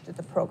attached to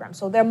the program.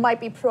 So there might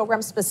be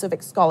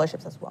program-specific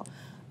scholarships as well.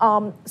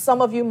 Some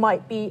of you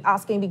might be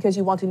asking because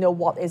you want to know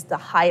what is the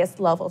highest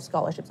level of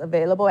scholarships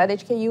available at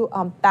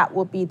HKU. That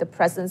will be the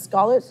President's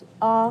Scholars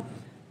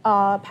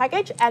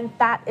package, and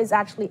that is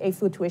actually a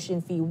full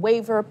tuition fee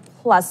waiver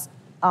plus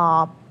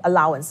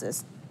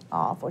allowances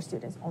for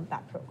students on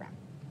that program.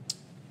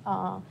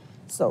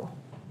 So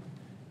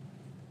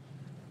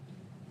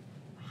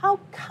how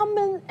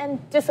common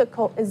and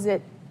difficult is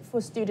it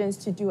for students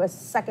to do a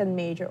second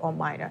major or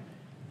minor?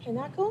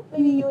 Hinako,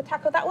 maybe you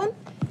tackle that one?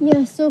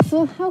 Yeah, so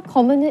for how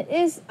common it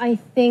is, I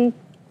think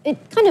it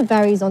kind of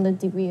varies on the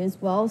degree as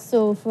well.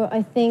 So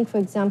I think, for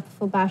example,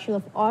 for Bachelor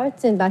of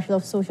Arts and Bachelor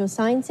of Social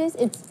Sciences,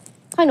 it's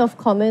kind of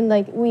common.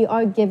 Like we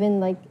are given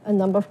like a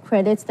number of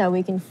credits that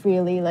we can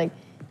freely like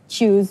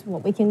choose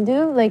what we can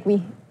do. Like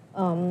we,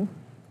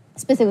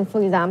 specifically,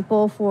 for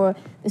example, for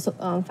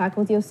the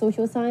Faculty of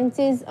Social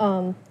Sciences,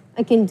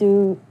 I can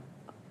do,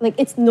 like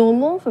it's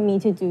normal for me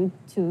to do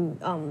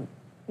 2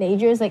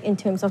 majors, like in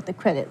terms of the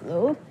credit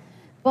load.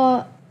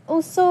 But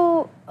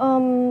also,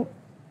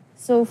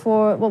 so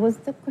for, what was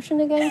the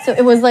question again? So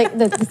it was like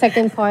the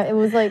second part, it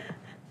was like,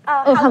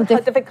 how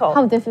difficult?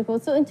 How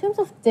difficult. So in terms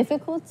of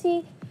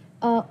difficulty,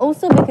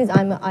 also because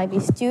I'm an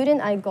IB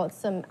student, I got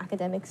some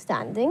academic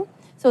standing.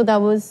 So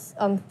that was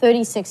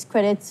 36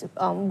 credits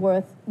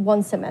worth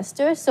 1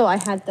 semester. So I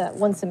had that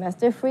 1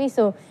 semester free.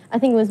 So I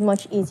think it was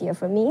much easier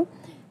for me.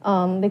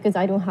 because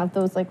I don't have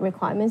those like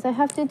requirements I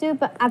have to do.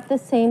 But at the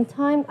same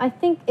time, I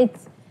think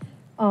it's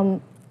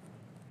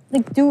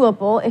like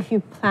doable if you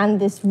plan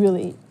this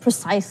really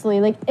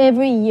precisely. Like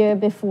every year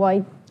before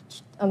I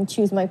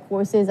choose my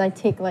courses, I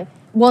take like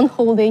one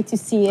whole day to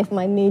see if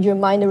my major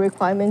minor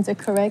requirements are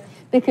correct,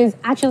 because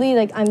actually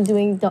like I'm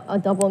doing a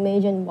double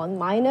major and one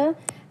minor,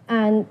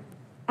 and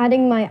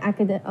adding my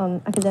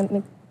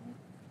academic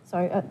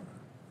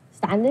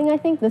standing, I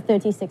think the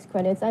 36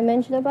 credits I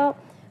mentioned about,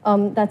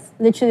 that's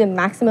literally the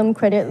maximum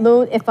credit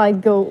load. If I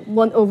go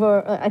one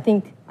over, I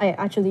think I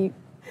actually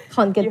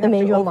can't get the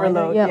major or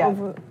minor.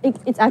 Yeah,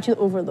 it's actually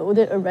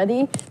overloaded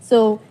already.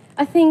 So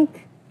I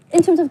think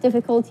in terms of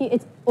difficulty,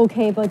 it's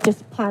okay, but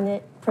just plan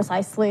it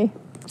precisely.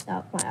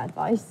 That's my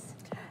advice.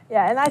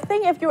 Yeah, and I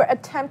think if you're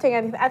attempting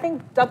anything, I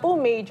think double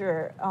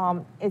major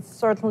is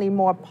certainly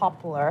more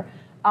popular.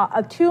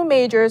 2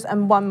 majors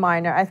and 1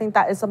 minor, I think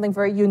that is something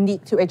very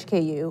unique to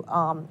HKU.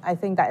 I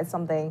think that is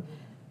something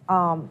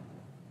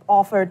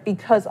offered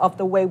because of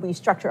the way we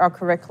structure our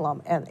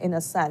curriculum, and in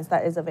a sense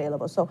that is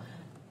available. So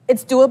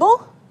it's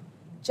doable,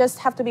 just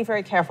have to be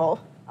very careful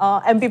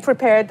and be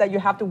prepared that you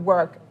have to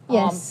work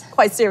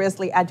quite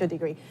seriously at your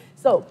degree.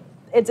 So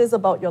it is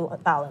about your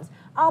balance.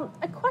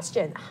 A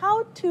question,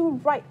 how to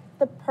write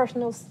the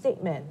personal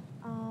statement?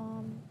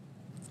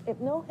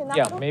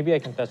 Yeah, maybe I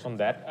can touch on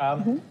that.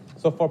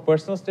 So for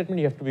personal statement,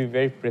 you have to be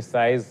very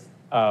precise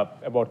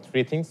about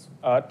 3 things,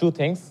 2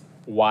 things: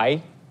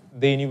 why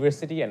the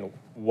university and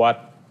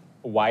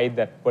why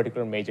that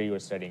particular major you're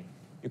studying.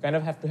 You kind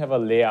of have to have a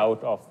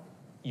layout of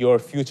your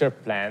future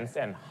plans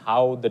and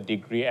how the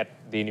degree at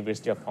the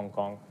University of Hong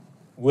Kong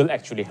will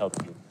actually help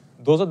you.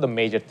 Those are the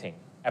major things.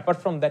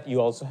 Apart from that,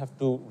 you also have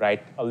to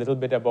write a little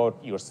bit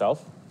about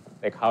yourself,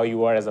 like how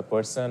you are as a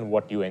person,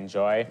 what you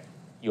enjoy,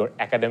 your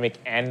academic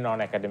and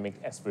non-academic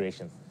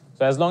aspirations.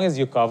 So as long as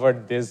you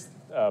covered these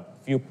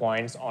few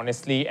points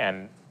honestly,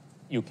 and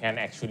you can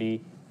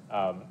actually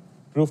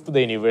prove to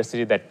the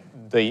university that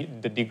the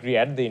degree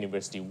at the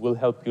university will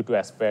help you to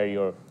aspire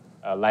your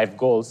life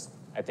goals,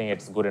 I think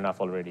it's good enough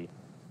already.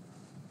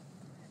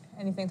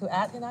 Anything to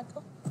add,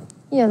 Hinako?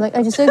 Yeah, like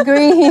I just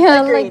agree.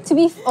 Yeah, like to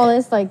be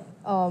honest, like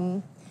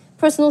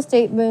personal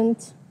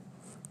statement,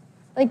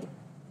 like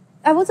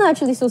I wasn't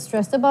actually so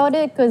stressed about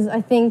it, because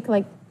I think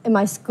like in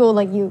my school,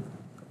 like you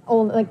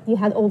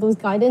had all those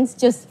guidance,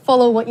 just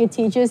follow what your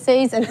teacher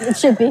says and it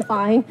should be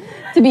fine,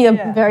 to be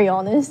very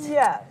honest.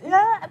 Yeah,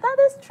 that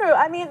is true.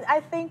 I mean, I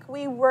think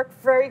we work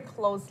very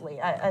closely.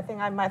 I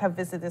think I might have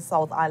visited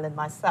South Island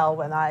myself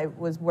when I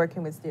was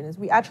working with students.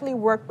 We actually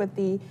work with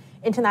the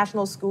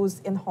international schools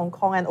in Hong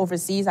Kong and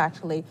overseas,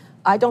 actually.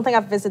 I don't think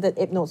I've visited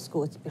IDAY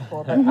schools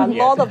before, but a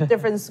lot of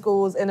different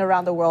schools in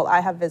around the world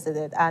I have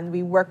visited, and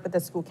we work with the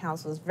school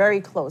counselors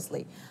very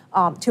closely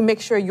to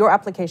make sure your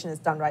application is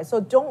done right. So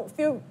don't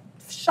feel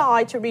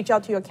shy to reach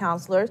out to your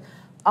counselors,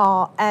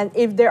 and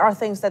if there are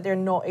things that they're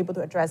not able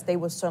to address, they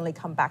will certainly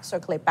come back,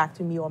 circulate back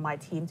to me or my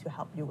team to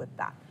help you with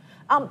that.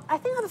 I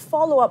think I have a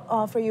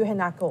follow-up for you,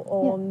 Hinako,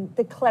 on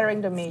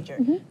declaring the major.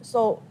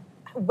 So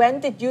when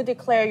did you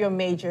declare your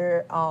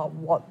major?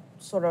 What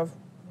sort of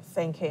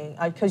thinking?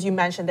 Because you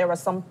mentioned there were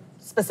some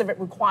specific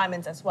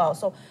requirements as well.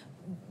 So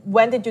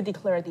when did you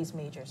declare these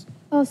majors?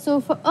 So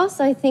for us,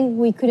 I think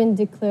we couldn't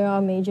declare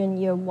our major in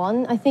year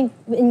 1. I think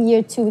in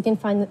year 2 we can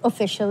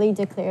officially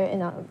declare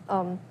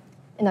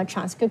in our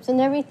transcripts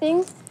and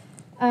everything.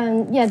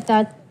 And yeah,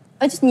 that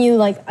I just knew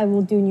like I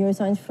will do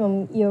neuroscience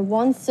from year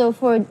 1. So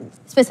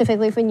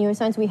specifically for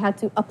neuroscience, we had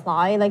to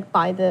apply like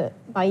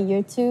by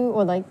year 2,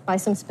 or like by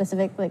some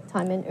specific like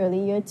time in early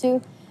year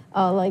 2.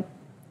 Like,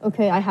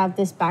 okay, I have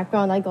this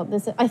background, I got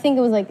this. I think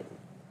it was like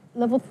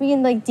level 3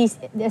 in like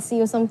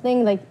DSC or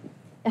something. Like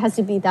it has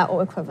to be that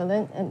or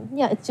equivalent. And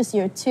yeah, it's just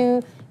year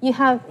 2. You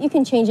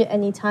can change it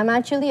anytime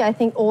actually. I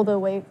think all the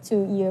way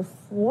to year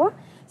 4.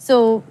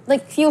 So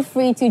like feel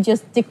free to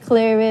just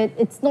declare it.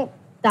 It's not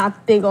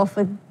that big of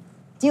a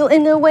deal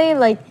in a way.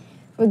 Like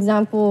for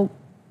example,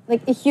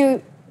 like if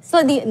you're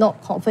slightly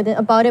not confident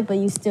about it, but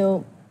you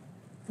still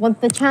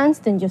want the chance,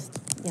 then just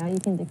you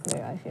can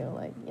declare. I feel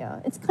like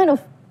it's kind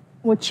of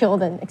more chill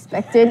than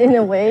expected in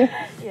a way.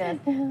 Yeah.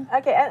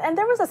 Okay, and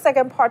there was a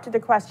second part to the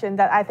question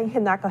that I think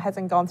Hinako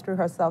hasn't gone through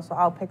herself, so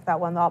I'll pick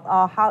that one up.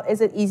 How is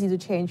it easy to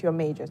change your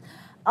majors?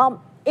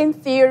 In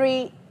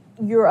theory,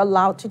 you're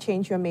allowed to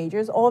change your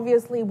majors.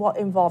 Obviously, what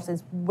involves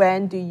is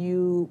when do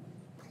you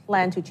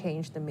plan to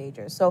change the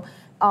major. So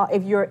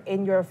if you're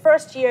in your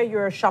first year,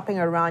 you're shopping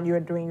around, you're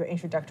doing your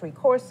introductory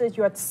courses,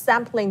 you're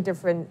sampling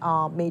different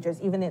majors.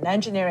 Even in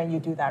engineering, you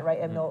do that, right?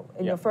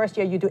 In your first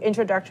year, you do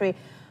introductory.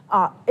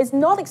 It's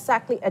not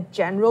exactly a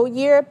general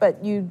year,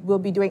 but you will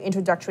be doing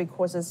introductory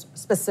courses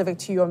specific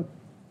to your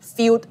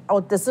field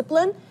or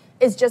discipline.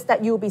 It's just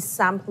that you'll be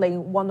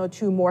sampling 1 or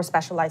 2 more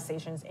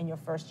specializations in your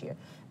first year.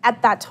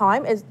 At that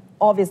time, it's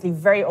obviously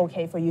very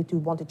okay for you to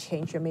want to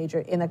change your major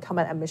in a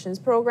common admissions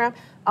program.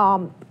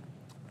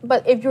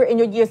 But if you're in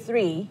your year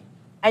 3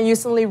 and you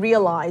suddenly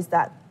realize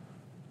that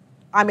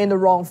I'm in the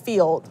wrong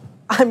field,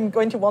 I'm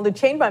going to want to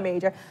change my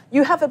major,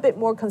 you have a bit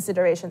more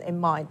consideration in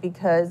mind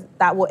because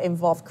that will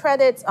involve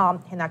credits.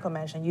 Hinako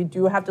mentioned you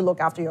do have to look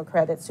after your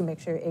credits to make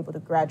sure you're able to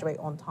graduate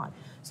on time.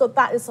 So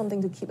that is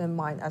something to keep in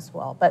mind as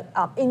well. But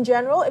in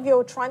general, if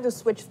you're trying to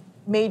switch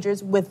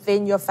majors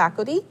within your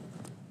faculty,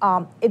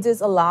 it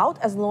is allowed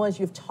as long as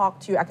you've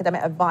talked to your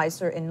academic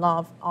advisor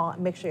enough,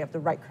 make sure you have the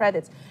right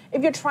credits.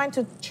 If you're trying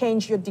to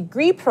change your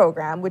degree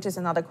program, which is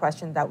another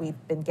question that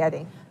we've been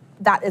getting,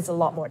 that is a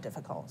lot more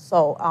difficult.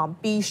 So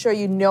be sure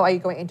you know, are you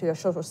going into your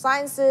social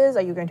sciences?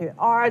 Are you going to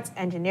arts,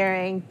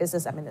 engineering,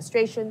 business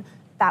administration?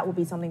 That will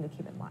be something to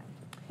keep in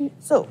mind.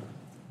 So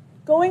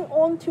going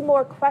on to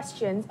more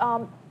questions,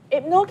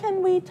 Ibno,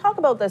 can we talk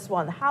about this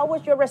one? How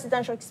was your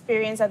residential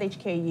experience at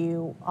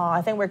HKU?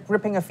 I think we're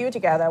grouping a few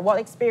together. What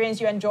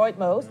experience you enjoyed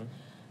most?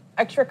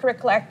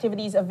 Extracurricular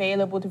activities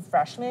available to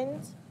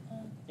freshmen?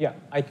 Yeah,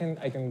 I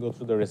can go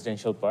through the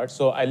residential part.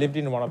 So I lived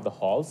in one of the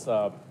halls.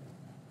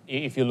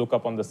 If you look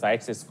up on the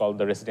sites, it's called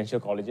the residential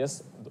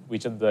colleges,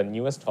 which are the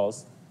newest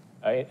halls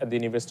at the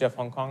University of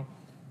Hong Kong.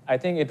 I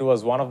think it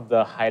was one of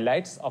the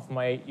highlights of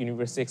my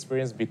university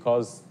experience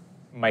because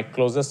my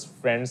closest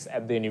friends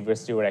at the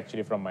university were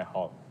actually from my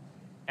hall.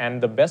 And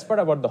the best part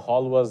about the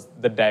hall was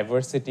the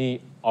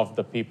diversity of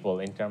the people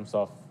in terms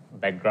of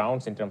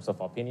backgrounds, in terms of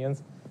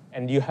opinions.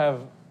 And you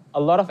have a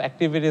lot of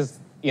activities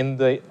in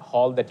the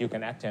hall that you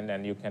can attend,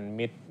 and you can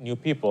meet new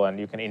people, and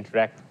you can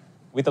interact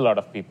with a lot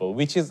of people,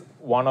 which is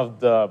one of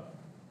the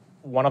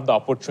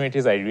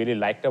opportunities I really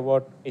liked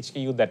about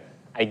HKU, that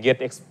I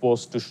get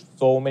exposed to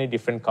so many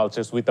different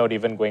cultures without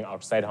even going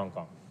outside Hong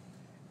Kong.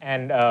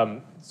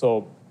 And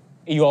so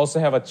you also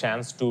have a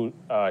chance to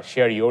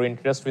share your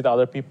interest with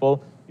other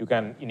people. You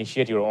can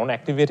initiate your own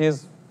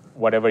activities,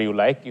 whatever you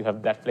like. You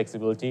have that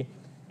flexibility.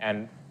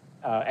 And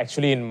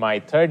actually, in my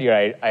third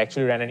year, I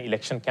actually ran an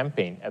election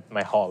campaign at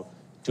my hall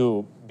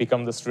to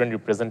become the student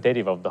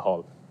representative of the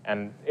hall.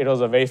 And it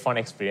was a very fun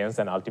experience,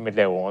 and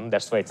ultimately I won.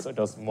 That's why it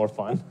was more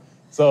fun.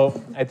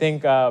 So I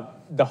think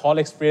the hall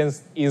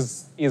experience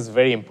is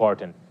very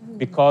important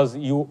because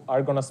you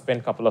are going to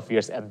spend a couple of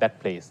years at that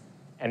place.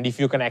 And if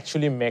you can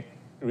actually make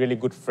really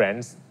good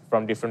friends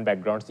from different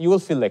backgrounds, you will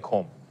feel like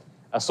home.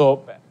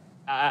 So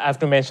I have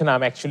to mention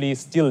I'm actually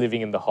still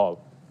living in the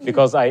hall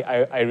because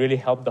I really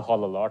helped the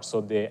hall a lot.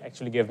 So they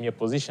actually gave me a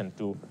position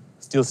to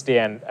still stay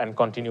and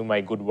continue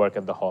my good work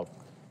at the hall.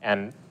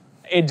 And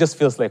it just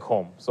feels like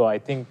home. So I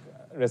think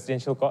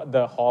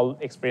the hall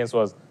experience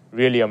was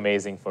really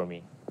amazing for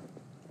me.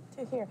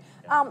 To hear.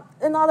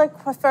 Another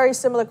very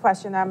similar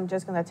question, I'm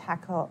just going to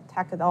tack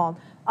it on.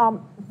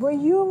 Were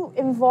you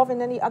involved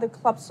in any other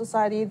club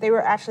society? They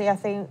were actually, I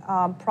think,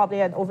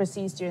 probably an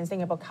overseas students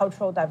thinking about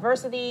cultural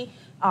diversity,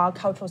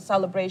 cultural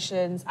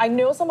celebrations. I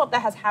know some of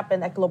that has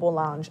happened at Global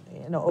Lounge,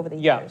 over the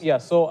years. Yeah.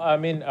 So I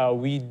mean,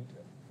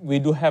 we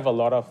do have a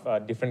lot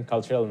of different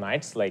cultural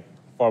nights. Like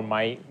for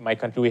my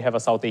country, we have a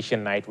South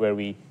Asian night where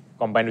we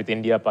combine with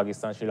India,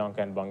 Pakistan, Sri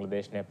Lanka, and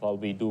Bangladesh, Nepal.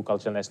 We do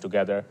cultural nights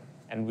together.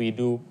 And I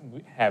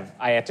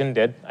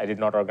did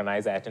not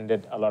organize, I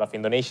attended a lot of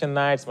Indonesian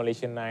nights,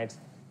 Malaysian nights,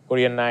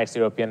 Korean nights,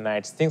 European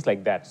nights, things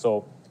like that.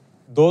 So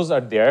those are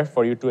there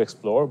for you to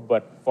explore.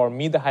 But for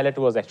me, the highlight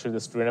was actually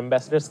the student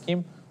ambassador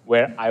scheme,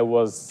 where I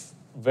was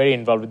very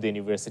involved with the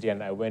university,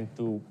 and I went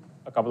to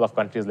a couple of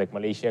countries like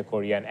Malaysia,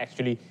 Korea, and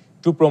actually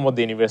to promote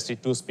the university,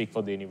 to speak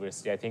for the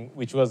university, I think,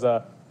 which was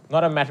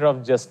not a matter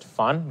of just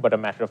fun, but a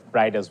matter of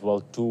pride as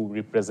well to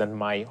represent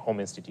my home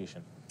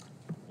institution.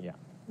 Yeah.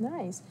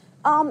 Nice.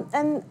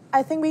 And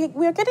I think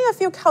we are getting a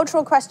few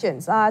cultural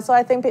questions. So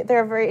I think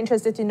they're very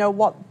interested to know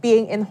what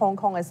being in Hong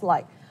Kong is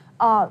like.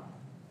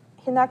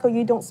 Hinako,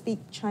 you don't speak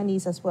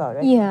Chinese as well,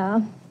 right? Yeah.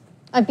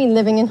 I've been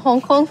living in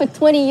Hong Kong for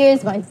 20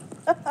 years, but...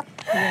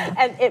 Yeah.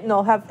 And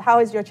Ibno, how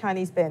has your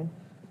Chinese been?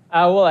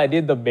 Well, I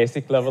did the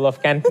basic level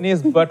of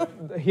Cantonese, but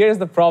here's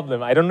the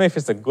problem. I don't know if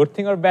it's a good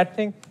thing or bad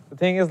thing. The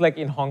thing is, like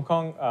in Hong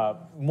Kong,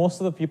 most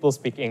of the people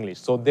speak English.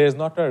 So there's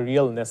not a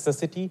real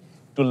necessity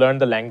to learn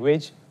the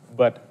language.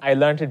 But I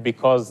learned it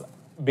because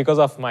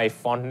of my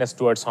fondness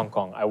towards Hong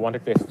Kong. I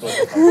wanted to explore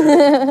the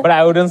culture. But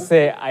I wouldn't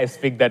say I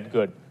speak that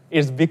good.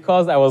 It's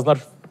because I was not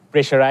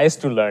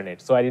pressurized to learn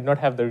it. So I did not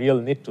have the real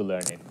need to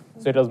learn it.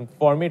 So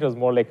for me, it was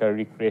more like a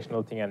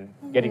recreational thing and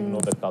getting to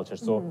know the culture.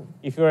 So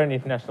if you're an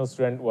international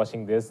student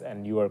watching this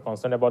and you are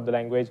concerned about the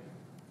language,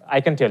 I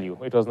can tell you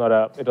it was not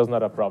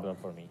a problem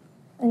for me.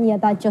 And yeah,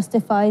 that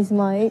justifies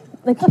my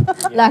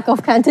lack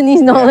of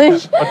Cantonese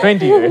knowledge. For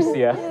 20 years,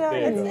 yeah.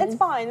 It's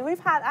fine. We've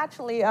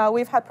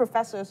had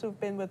professors who've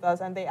been with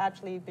us, and they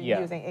actually been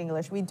using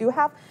English. We do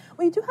have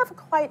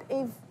quite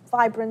a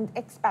vibrant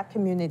expat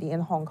community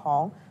in Hong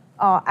Kong.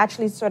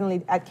 Actually,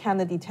 certainly at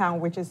Kennedy Town,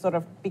 which is sort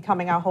of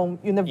becoming our home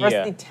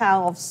university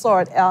town of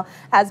sort,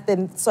 has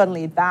been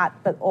certainly that,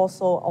 but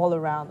also all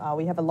around.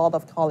 We have a lot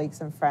of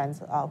colleagues and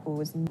friends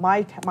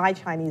my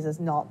Chinese is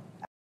not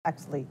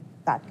actually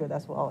that good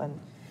as well. And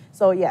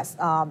so yes,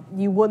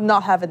 you would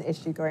not have an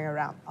issue going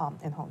around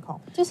in Hong Kong.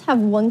 Just have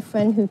one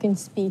friend who can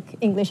speak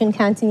English and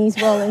Cantonese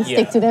well and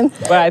stick to them.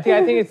 But I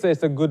think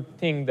it's a good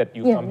thing that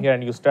you come here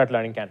and you start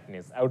learning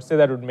Cantonese. I would say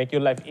that would make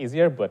your life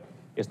easier, but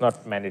It's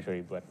not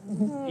mandatory, but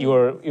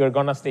you're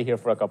gonna stay here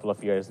for a couple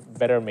of years.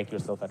 Better make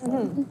yourself at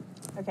home.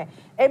 Okay.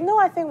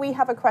 Ibno, I think we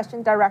have a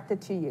question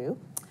directed to you.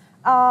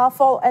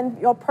 And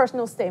your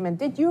personal statement.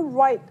 Did you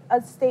write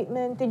a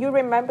statement? Did you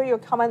remember your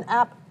Common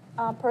App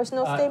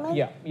personal statement?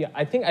 Yeah.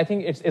 I think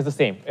it's the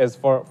same as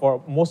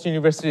for most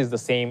universities. The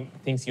same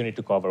things you need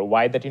to cover: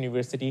 why that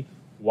university,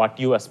 what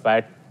you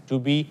aspire to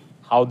be,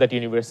 how that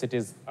university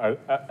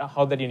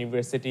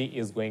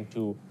is going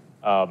to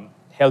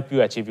help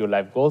you achieve your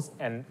life goals,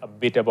 and a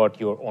bit about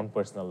your own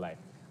personal life.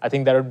 I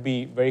think that would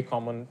be very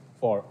common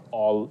for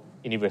all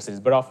universities.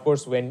 But of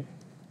course, when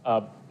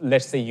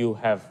let's say you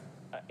have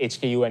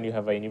HKU and you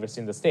have a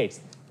university in the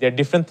States, there are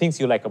different things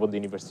you like about the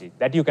university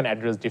that you can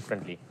address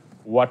differently.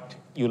 What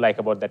you like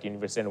about that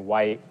university and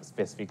why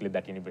specifically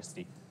that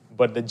university.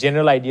 But the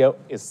general idea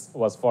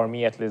was for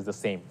me at least the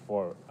same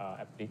for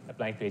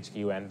applying to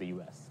HKU and the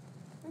US.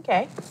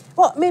 Okay.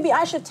 Well, maybe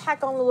I should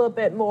tack on a little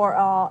bit more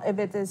if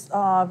it is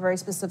very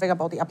specific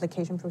about the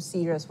application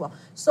procedure as well.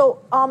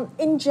 So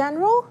in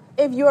general,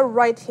 if you're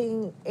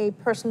writing a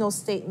personal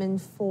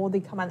statement for the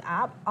Common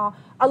App,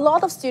 a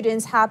lot of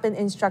students have been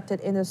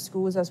instructed in the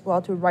schools as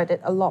well to write it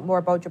a lot more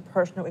about your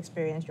personal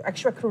experience, your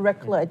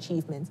extracurricular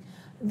achievements.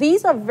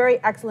 These are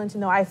very excellent to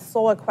know. I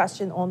saw a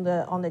question on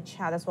the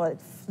chat as well. It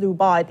flew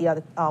by the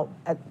other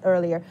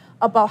earlier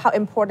about how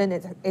important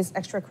it is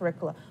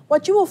extracurricular.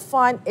 What you will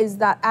find is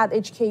that at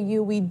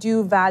HKU we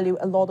do value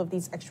a lot of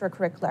these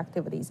extracurricular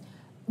activities,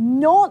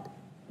 not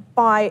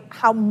by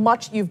how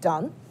much you've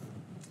done,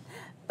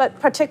 but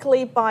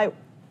particularly by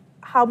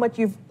how much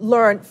you've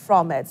learned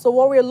from it. So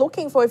what we're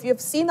looking for, if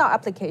you've seen our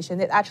application,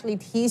 it actually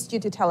teased you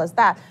to tell us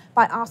that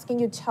by asking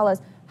you to tell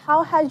us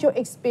how has your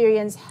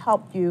experience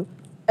helped you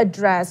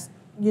address,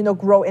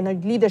 grow in a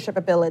leadership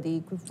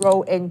ability,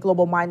 grow in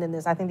global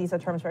mindedness. I think these are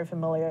terms very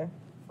familiar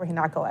for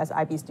Hinako as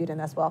IB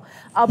student as well.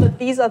 But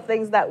these are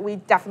things that we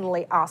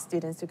definitely ask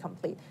students to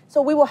complete.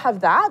 So we will have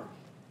that.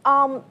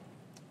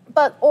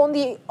 But on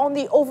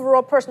the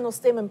overall personal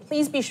statement,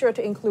 please be sure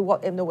to include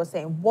what Ibno was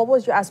saying. What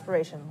was your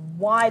aspiration?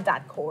 Why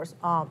that course?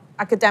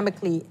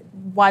 Academically,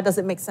 why does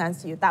it make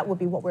sense to you? That would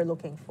be what we're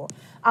looking for.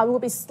 It will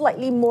be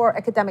slightly more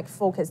academic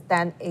focused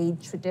than a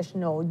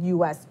traditional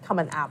US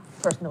Common App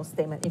personal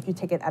statement if you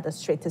take it at the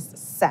straightest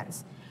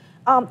sense.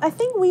 I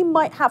think we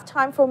might have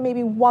time for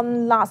maybe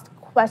one last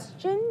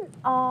question.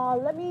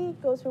 Let me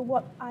go through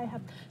what I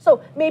have.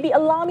 So maybe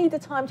allow me the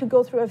time to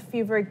go through a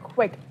few very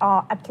quick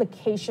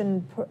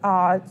application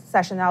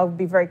session. I'll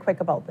be very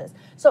quick about this.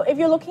 So if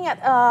you're looking at,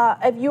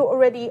 if you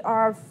already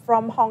are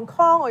from Hong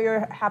Kong or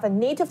you have a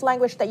native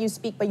language that you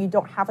speak but you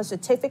don't have a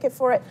certificate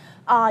for it,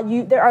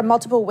 there are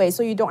multiple ways.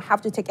 So you don't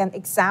have to take an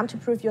exam to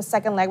prove your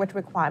second language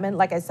requirement.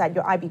 Like I said,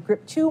 your IB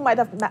Group 2 might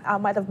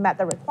have met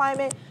the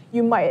requirement.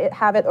 You might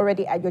have it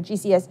already at your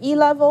GCSE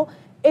level.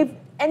 If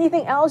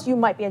anything else, you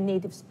might be a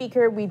native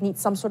speaker. We need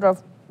some sort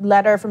of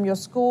letter from your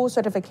school,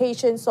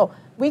 certification. So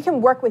we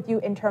can work with you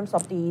in terms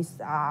of these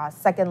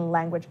second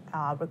language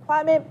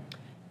requirement.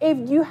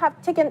 If you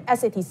have taken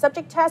SAT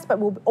subject test, but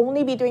will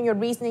only be doing your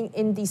reasoning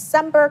in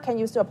December, can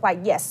you still apply?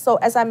 Yes. So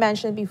as I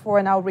mentioned before,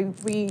 and I'll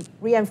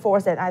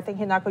reinforce it, I think,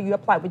 Hinako, you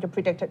applied with your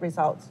predicted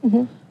results.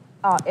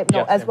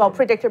 As well,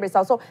 predicted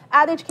results. So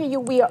at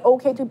HKU, we are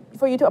okay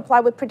for you to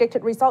apply with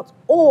predicted results,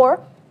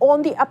 or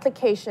on the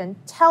application,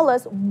 tell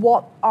us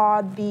what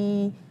are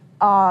the,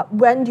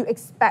 when you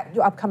expect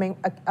your upcoming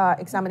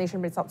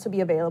examination results to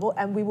be available,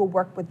 and we will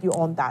work with you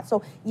on that.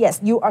 So yes,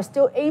 you are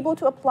still able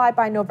to apply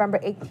by November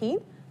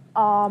 18th,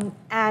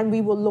 and we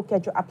will look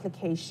at your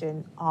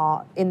application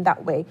in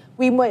that way.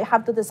 We might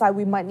have to decide,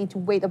 we might need to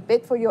wait a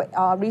bit for your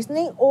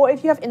reasoning, or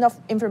if you have enough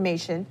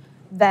information,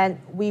 then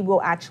we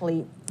will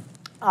actually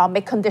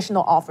make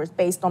conditional offers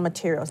based on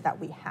materials that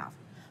we have.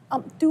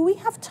 Do we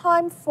have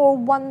time for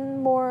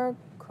one more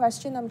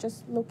question? I'm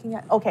just looking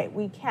at, okay,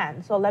 we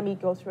can. So let me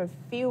go through a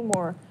few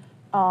more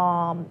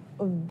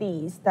of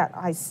these that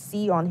I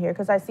see on here,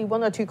 because I see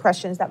one or two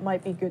questions that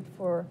might be good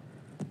for,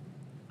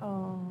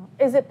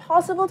 is it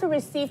possible to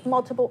receive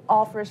multiple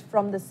offers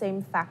from the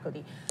same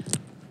faculty?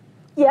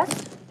 Yes.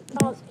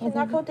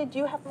 Hinako, did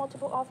you have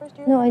multiple offers?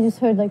 No, I just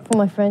heard from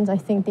my friends, I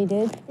think they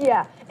did.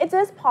 Yeah, it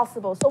is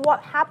possible. So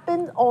what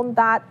happened on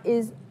that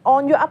is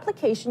on your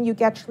application, you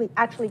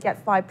actually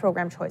get 5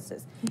 program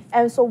choices.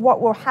 And so what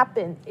will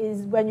happen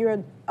is when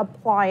you're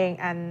applying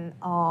and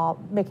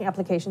making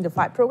application to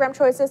 5 program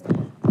choices,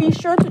 be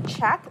sure to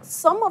check.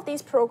 Some of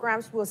these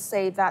programs will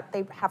say that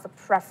they have a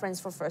preference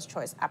for first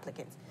choice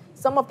applicants.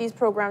 Some of these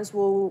programs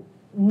will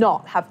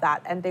not have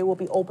that, and they will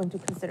be open to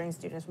considering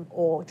students from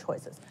all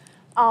choices.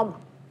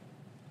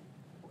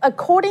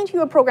 According to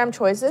your program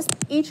choices,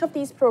 each of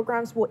these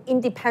programs will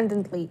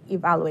independently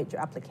evaluate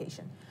your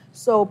application.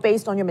 So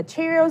based on your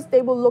materials,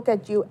 they will look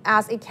at you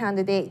as a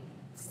candidate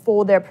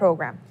for their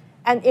program.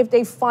 And if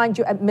they find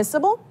you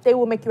admissible, they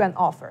will make you an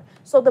offer.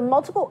 So the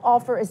multiple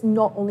offer is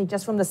not only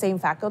just from the same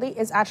faculty,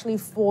 it's actually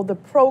for the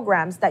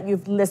programs that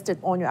you've listed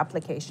on your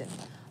application.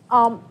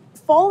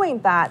 Following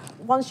that,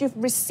 once you've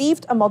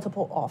received a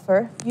multiple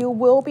offer, you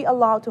will be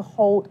allowed to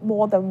hold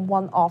more than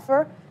one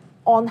offer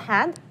on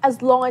hand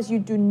as long as you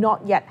do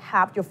not yet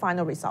have your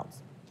final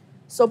results.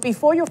 So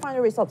before your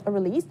final results are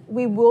released,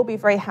 we will be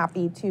very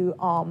happy to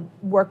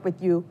work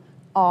with you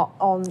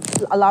on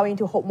allowing you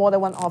to hold more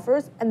than one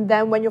offers. And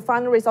then when your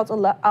final results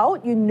are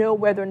out, you know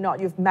whether or not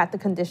you've met the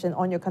condition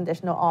on your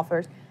conditional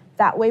offers.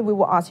 That way, we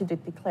will ask you to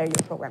declare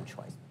your program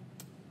choice.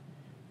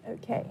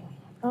 Okay.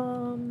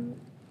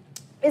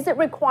 Is it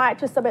required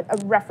to submit a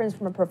reference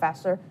from a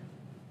professor?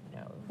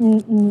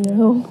 No.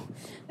 No.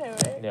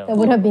 That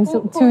would have been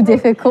too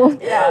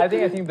difficult. Yeah, I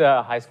think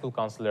the high school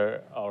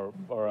counselor or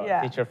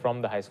a teacher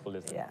from the high school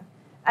is. Yeah.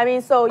 I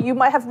mean, so you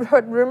might have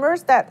heard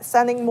rumors that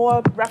sending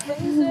more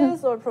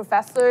references or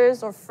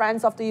professors or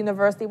friends of the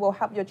university will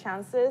help your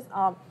chances.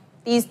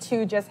 These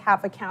two just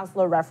have a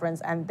counselor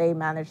reference and they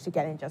managed to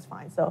get in just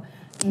fine. So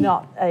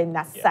not a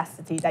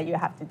necessity that you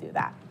have to do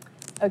that.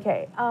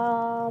 Okay.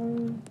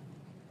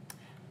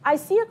 I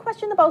see a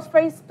question about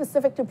very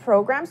specific to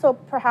programs. So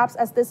perhaps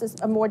as this is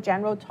a more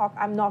general talk,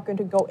 I'm not going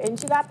to go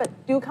into that, but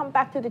do come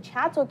back to the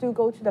chat or do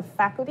go to the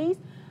faculties.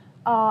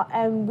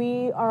 And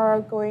we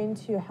are going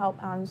to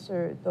help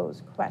answer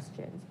those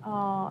questions.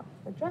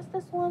 Address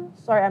this one.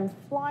 Sorry, I'm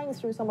flying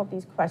through some of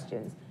these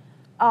questions.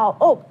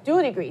 Oh,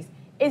 dual degrees.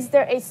 Is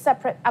there a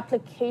separate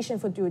application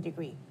for dual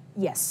degree?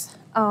 Yes.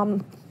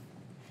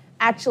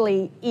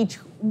 Actually, each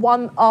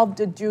one of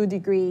the dual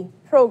degree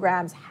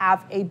programs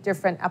have a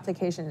different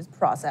applications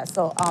process.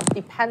 So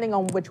depending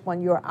on which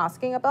one you're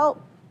asking about,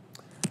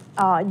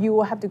 you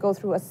will have to go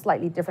through a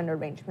slightly different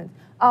arrangement.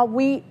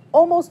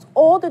 Almost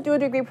all the dual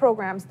degree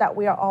programs that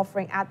we are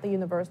offering at the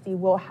university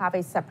will have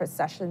a separate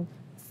session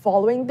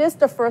following this,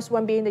 the first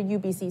one being the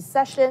UBC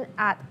session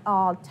at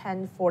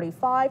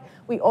 10:45.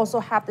 We also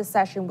have the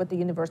session with the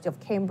University of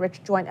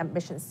Cambridge Joint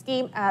Admission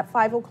Scheme at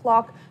 5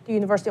 o'clock. The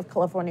University of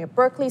California,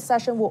 Berkeley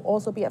session will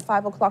also be at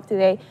 5 o'clock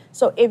today.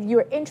 So if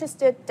you're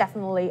interested,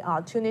 definitely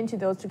tune into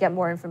those to get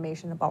more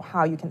information about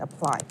how you can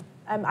apply.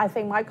 I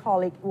think my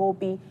colleague will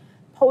be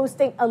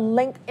posting a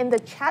link in the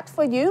chat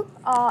for you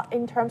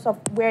in terms of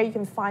where you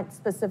can find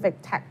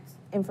specific text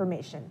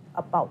information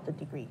about the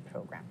degree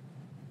program.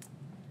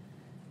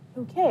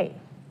 Okay,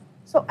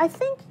 so I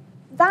think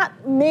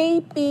that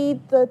may be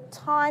the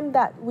time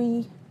that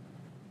we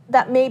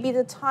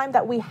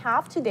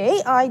have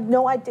today. I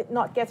know I did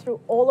not get through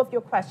all of your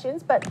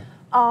questions, but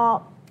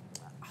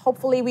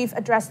hopefully we've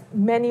addressed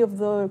many of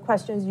the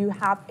questions you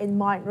have in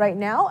mind right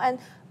now. And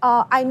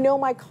I know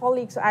my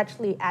colleagues are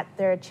actually at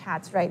their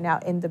chats right now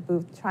in the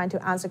booth trying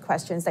to answer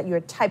questions that you're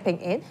typing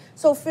in.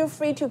 So feel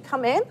free to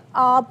come in,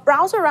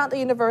 browse around the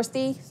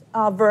university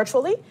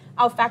virtually.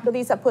 Our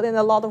faculties have put in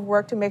a lot of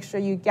work to make sure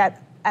you get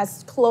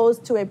as close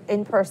to an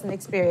in-person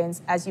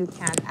experience as you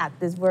can at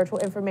this virtual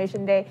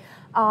information day.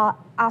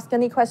 Ask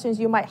any questions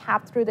you might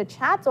have through the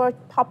chat or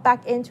pop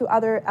back into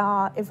other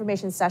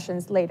information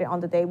sessions later on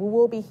the day. We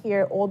will be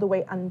here all the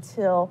way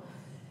until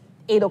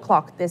 8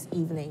 o'clock this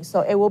evening.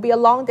 So it will be a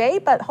long day,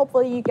 but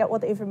hopefully you get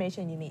what the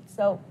information you need.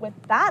 So with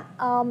that,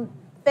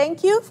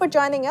 thank you for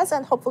joining us,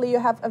 and hopefully you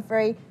have a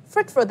very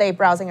fruitful day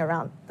browsing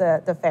around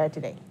the fair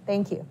today.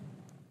 Thank you.